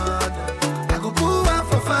 fire, burn. I go put one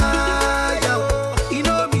for fire. You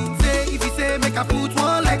know mean say. If you say make I put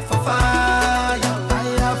one leg for fire,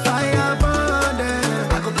 fire, burn.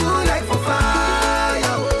 I go put leg for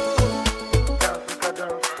fire.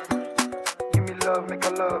 Give me love, make a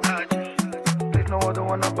love. There's no other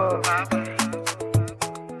one above.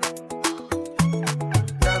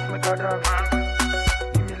 Dance, make a dance.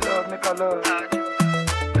 Give me love, make a love.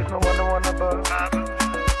 There's no one above.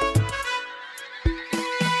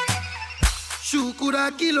 Shukura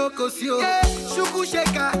kilo kosio, yeah. Shuku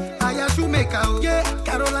sheka, aya shumeka, oh. Yeah.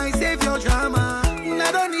 Caroline save your drama.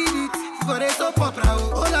 I don't need it for a soap opera.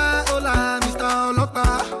 Hola, hola, Mr. Olopa.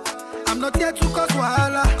 I'm not here to cause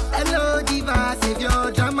wahala. Hello, diva, save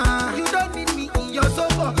your drama. You don't need me in your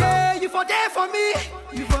soap opera. Yeah, you for there for me.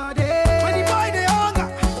 You for there. When the boy they hunger,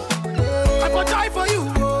 I for try for you.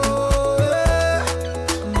 Oh, yeah.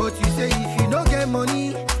 But you say if you don't get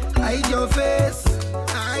money, hide your face.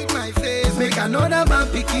 Hide my face. Make another man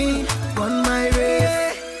picking on my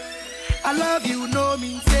race. I love you, no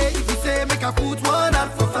mean say. If you say make I put one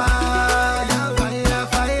hand for fire,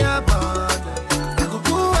 fire, burn. I go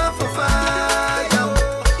put one for fire.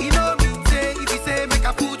 You know mean say. If you say make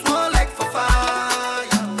I put one leg for fire,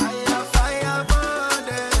 fire, burn.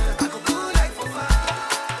 I go put leg for fire.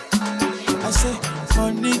 I say,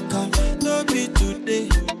 Monica, no be today.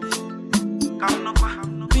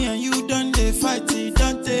 Me and you done they fight,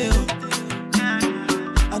 don't they?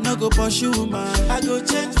 I no go pursue man, I go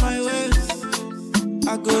change my ways.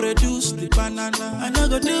 I go reduce the banana, I no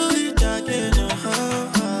go do it again.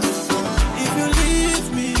 If you leave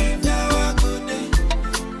me, now I go there.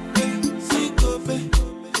 See go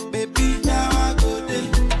baby, now I go there.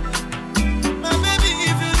 My baby,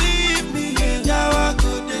 if you leave me, now I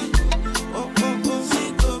go there. Oh,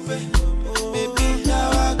 see go baby, now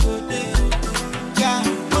I go there. Yeah,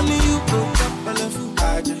 only you go up a level,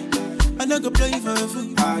 I no go play for a fool,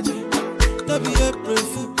 don't be a brave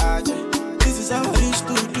fool, this is how I used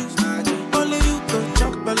to do, only you go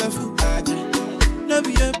jump a level, don't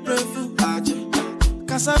be a brave fool,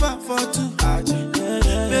 cassava for two,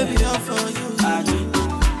 baby all for you,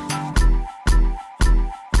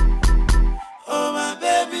 oh my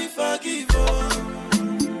baby forgive, oh.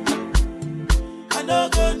 I no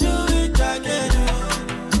go do it again,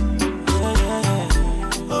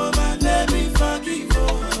 oh my baby forgive, oh.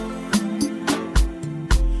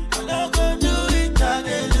 I no go do it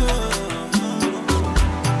again,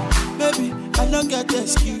 baby I no get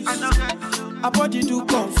excuse, I body do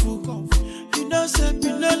kung fu. You know say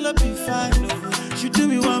Pinelo be fine, oh. She do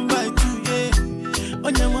me 1 by 2, yeah.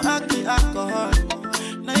 On your acting alcohol.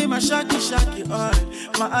 Now you my shaky all.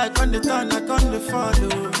 My eye on the turn, I on the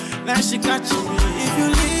follow. Now she catching me. If you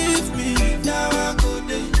leave me, now I go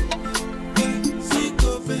there. See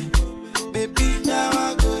go baby, now I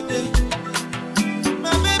go there.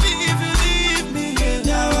 My baby, if you leave me,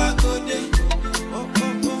 now I go there. Oh,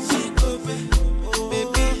 see go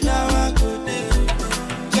baby, now I go there.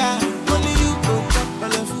 Yeah, only you go up a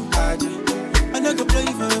level, I no go play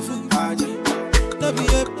for a fool, don't be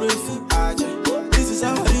a brave fool, this is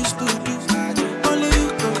how I used to do, only you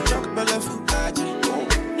go jump a level,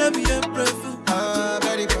 don't be a brave fool,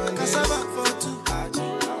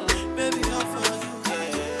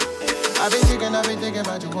 I've been thinking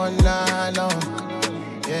about you one night long.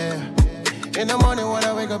 Yeah. In the morning when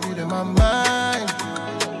I wake up, you in my mind.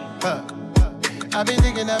 I've been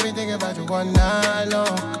thinking about you one night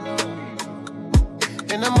long.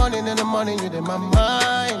 In the morning, you in my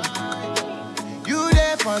mind. You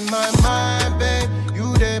there on my mind, babe.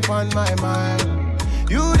 You there on my mind.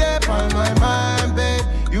 You there on my mind, babe.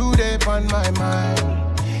 You there on my mind.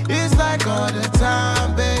 It's like all the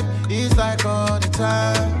time, babe. It's like all the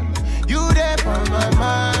time. You there on my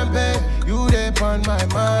mind, babe. You there on my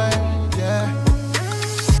mind, yeah.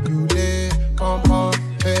 You there on,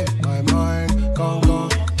 hey, my mind, gone,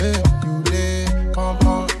 hey. You there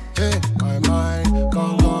on, hey, my mind,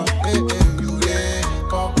 gone, hey, hey. You there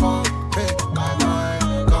on, hey, my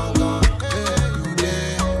mind, gone, hey. You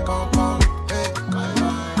there on, hey, my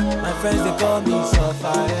mind. My friends they call me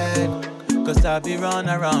sufferhead, 'cause I be run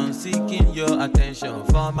around seeking your attention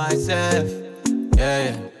for myself.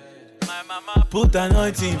 Yeah. My mama put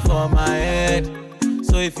anointing for my head,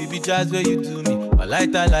 so if you be jazz where you do me, my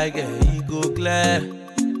lighter like he go clear.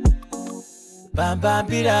 Bam bam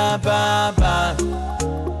bida bam bam.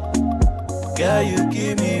 Girl, you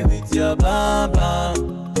kill me with your bam bam.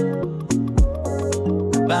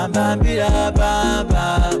 Bam bam bida bam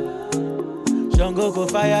bam. Jungle go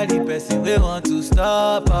fire the person we want to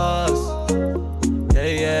stop us.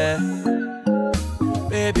 Yeah.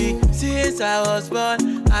 Baby, since I was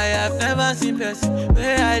born, I have never seen person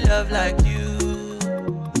where I love like you.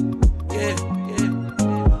 Yeah.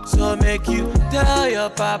 So make you tell your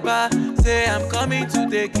papa, say I'm coming to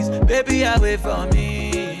take his baby away from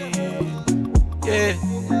me. Yeah.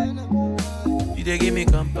 You dey give me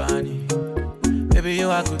company, baby you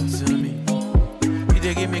are good to me. You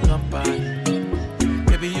dey give me company,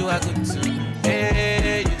 baby you are good to me.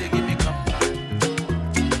 Hey, you dey give me company,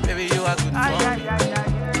 baby you are good for me.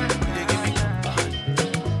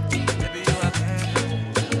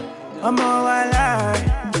 I'm all alive.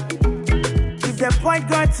 If the point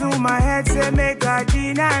got to my head, say make I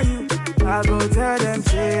deny you, I go tell them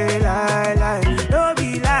say lie. Don't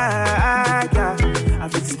be like yeah. I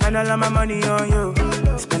fit to spend all of my money on you,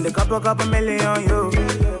 spend a couple million on you.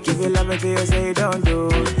 Give you love until you say don't do,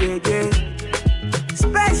 yeah.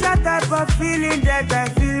 Special type of feeling that I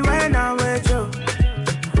feel when I'm with you.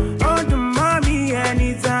 Oh, the mommy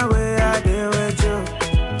anytime where I deal with you.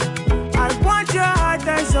 I want your heart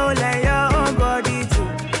and soul and your own body too.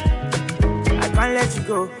 I can't let you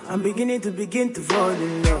go. I'm beginning to fall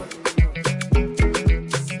in love.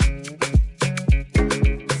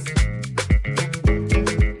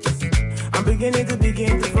 I'm beginning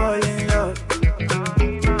to fall in love.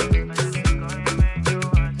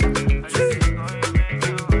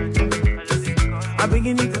 I'm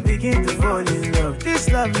beginning to fall in love. This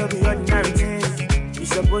love no be ordinary thing.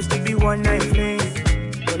 It's supposed to be one night fling.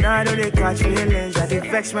 But now I know they catch feelings. I get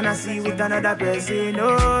vexed when I see you with another person.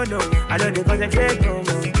 No, I know they concentrate no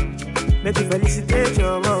more. Make you felicitate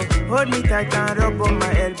your love. Hold me tight and rub on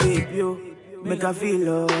my head, baby. Yo. Make I feel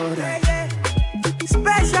alright.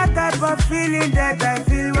 Special type of feeling that I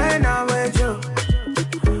feel when I'm with you.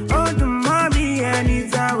 Oh, the mommy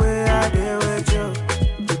anytime where I deal with you.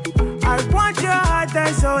 I want your heart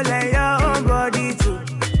and soul and your own body too.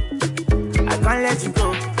 I can't let you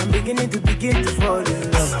go. I'm beginning to fall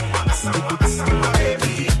in love.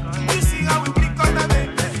 Baby, you see how we pick on the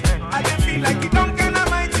baby. I don't feel like you don't get a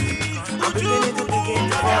mighty. I'm beginning to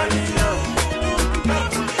fall in love.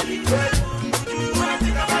 When I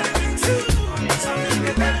think about it, things something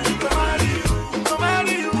that let me go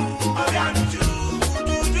marry you. Oh, yeah, do.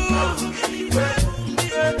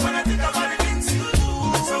 When I think about it, things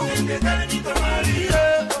something that let me go marry you.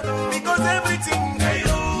 Because everything that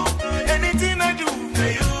you, anything I do,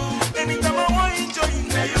 anytime I want to enjoy,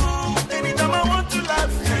 anytime I want to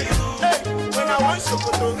laugh, hey, when I want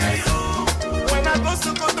Sokoto, when I go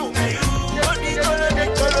Sokoto,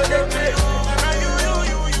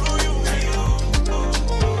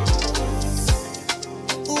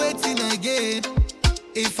 waiting again.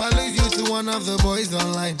 If I lose you to one of the boys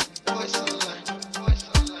online,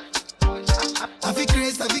 I feel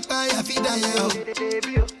crazy, I feel cry, I feel die.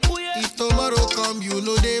 If tomorrow come, you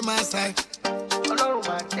know they my side.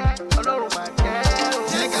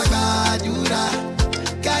 Check a badura,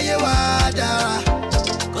 kaye wadara,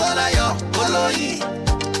 kola yo, koloyi,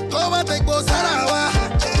 koma take bosarawa.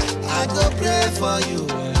 I go pray for you,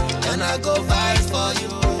 and I go fight for you.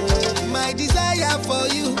 My desire for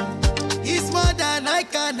you is more than I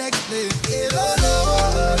can explain.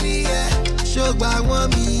 Shogba $1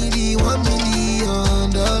 million. $1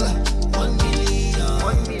 million.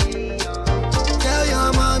 Tell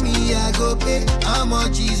your mommy I go pay. How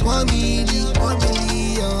much is $1 million? $1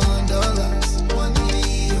 million.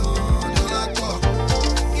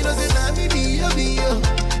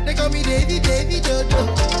 me David, Dodo.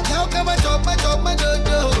 Now come and chop my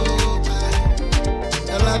dodo.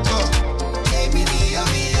 Baby,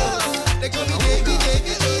 they call me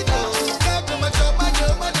David, Dodo. Now come and chop my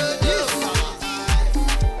dodo.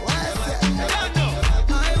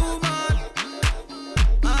 My woman,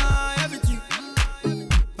 my everything.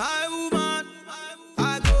 My woman,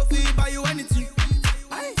 I go feel buy you anything.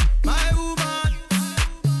 My woman,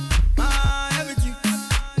 my everything.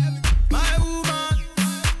 My woman,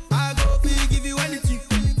 I go feel give you anything.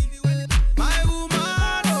 My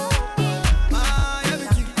woman, my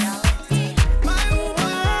everything. My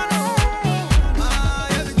woman, my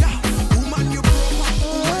everything. Woman, you broke,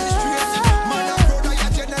 woman is straight. Man, I know that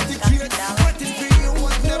your genetic trait. What is for you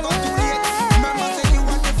was never too late. Remember say you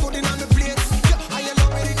want the food in on the plate. Yeah, I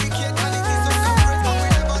love me dedicate and it is so separate, but we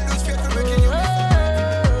never lose faith for making you.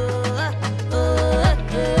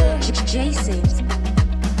 Jason,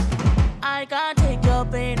 I can't take your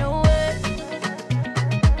pain away,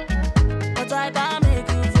 but I can make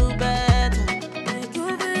you feel better. Make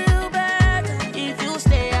you feel better. If you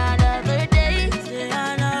stay another day,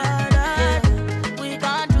 we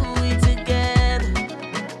can do it together.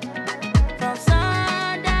 From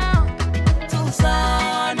sundown to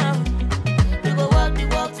sunup, we go walk the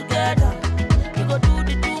walk together. We go do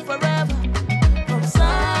the do forever. From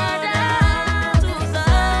sundown to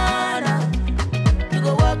sunup, we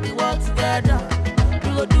go walk the walk together. We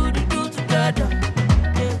go do the do together.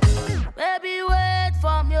 Yeah. Baby, wait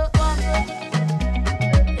for me.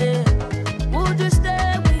 Yeah. Would you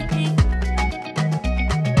stay with me?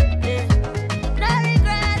 Yeah. No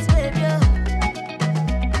regrets, baby.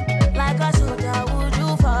 Like a soldier, would you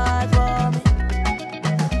fight for me?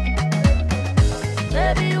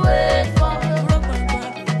 Baby, wait for me.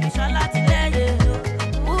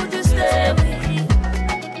 Would you stay with me?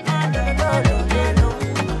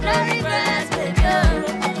 No regrets, baby.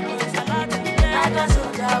 Like a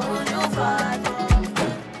soldier, would you fight for me?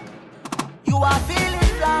 You are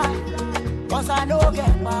feeling fly, cause I know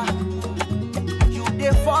get back. You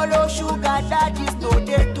dey follow sugar daddies, no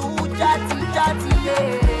they too chatty,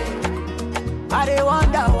 yeah. I dey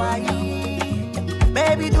wonder why.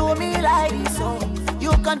 Baby, do me like this, oh.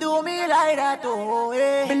 You can do me like that, oh,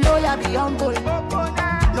 yeah. Below ya be humble,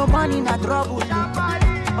 no money, no trouble.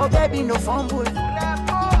 Oh, baby, no fumble.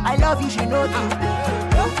 I love you, she know you.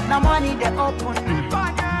 No money, they open.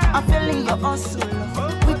 I'm feeling your hustle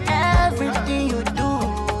with everything you do,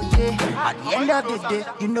 yeah. At the end of the day,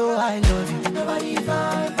 you know I love you. Nobody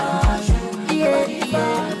find passion. Yeah. Nobody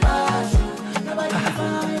find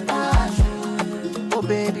passion. Oh,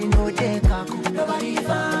 baby, no take a coup. Nobody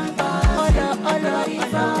find passion. Nobody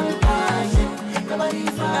find passion. Nobody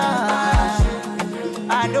find passion.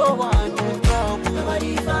 I don't want to trouble.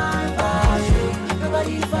 Nobody find passion.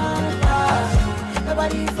 Nobody find passion.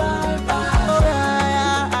 Nobody find passion. Oh,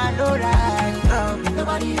 yeah, I know that.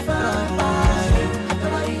 Nobody find passion.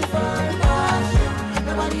 Nobody find passion.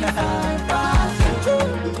 Nobody find passion.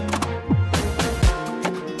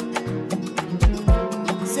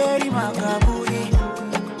 Seri Makaburi,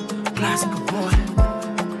 classic boy.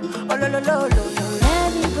 Oh, lo, lo, lo, lo, lo.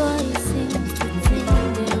 everybody seems to think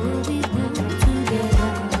they will be good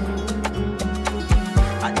together.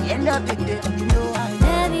 At the end of the day, you know I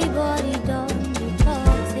Everybody done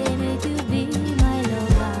because they make you be my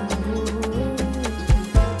lover.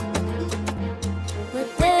 But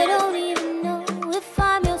they don't even know if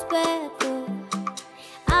I'm your special.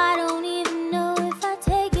 I don't even know if I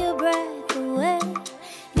take your breath away.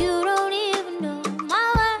 You don't even know my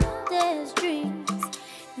wildest dreams.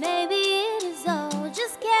 Maybe it is all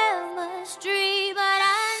just chemistry, but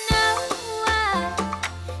I know I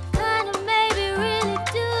kinda maybe really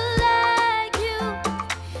do like you.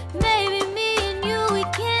 Maybe me and you, we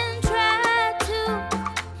can try to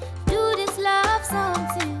do this love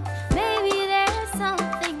something. Maybe there's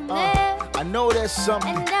something there, I know there's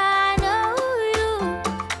something. and I know you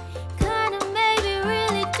kinda maybe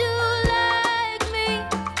really do like me.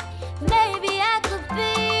 Maybe I could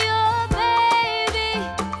be your baby.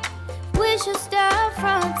 We should start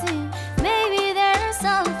fronting. Maybe there's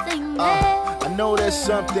something there. I know there's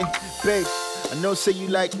something, babe. I know say you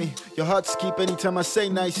like me. Your heart skip anytime I say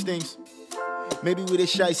nice things. Maybe with a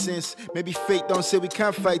shy sense, maybe fate don't say we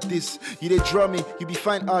can't fight this. You they draw me, you be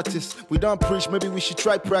fine artist. We don't preach, maybe we should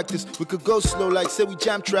try practice. We could go slow like say we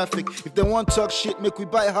jam traffic. If they want talk shit, make we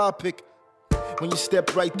buy Harpic. When you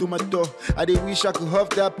step right through my door, I did wish I could huff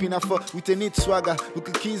that pinafore with a neat swagger. We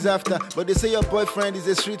could kiss after, but they say your boyfriend is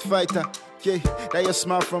a street fighter. Yeah, that your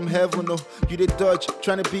smile from heaven, oh. You the dodge,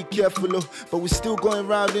 trying to be careful, oh. But we still going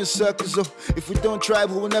round in circles, oh. If we don't try,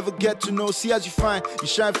 we will never get to know. See as you find, you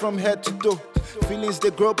shine from head to toe. Feelings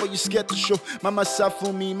they grow, but you scared to show. Mama sat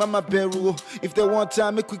for me, mama beru. If they want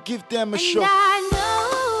time, make we give them a shot. I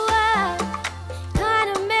know I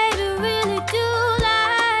kinda made it really do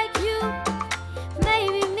like you.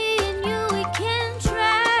 Maybe me and you, we can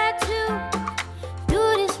try to do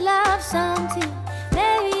this love something.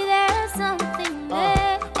 Maybe there's something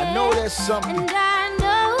there. I know there's something. And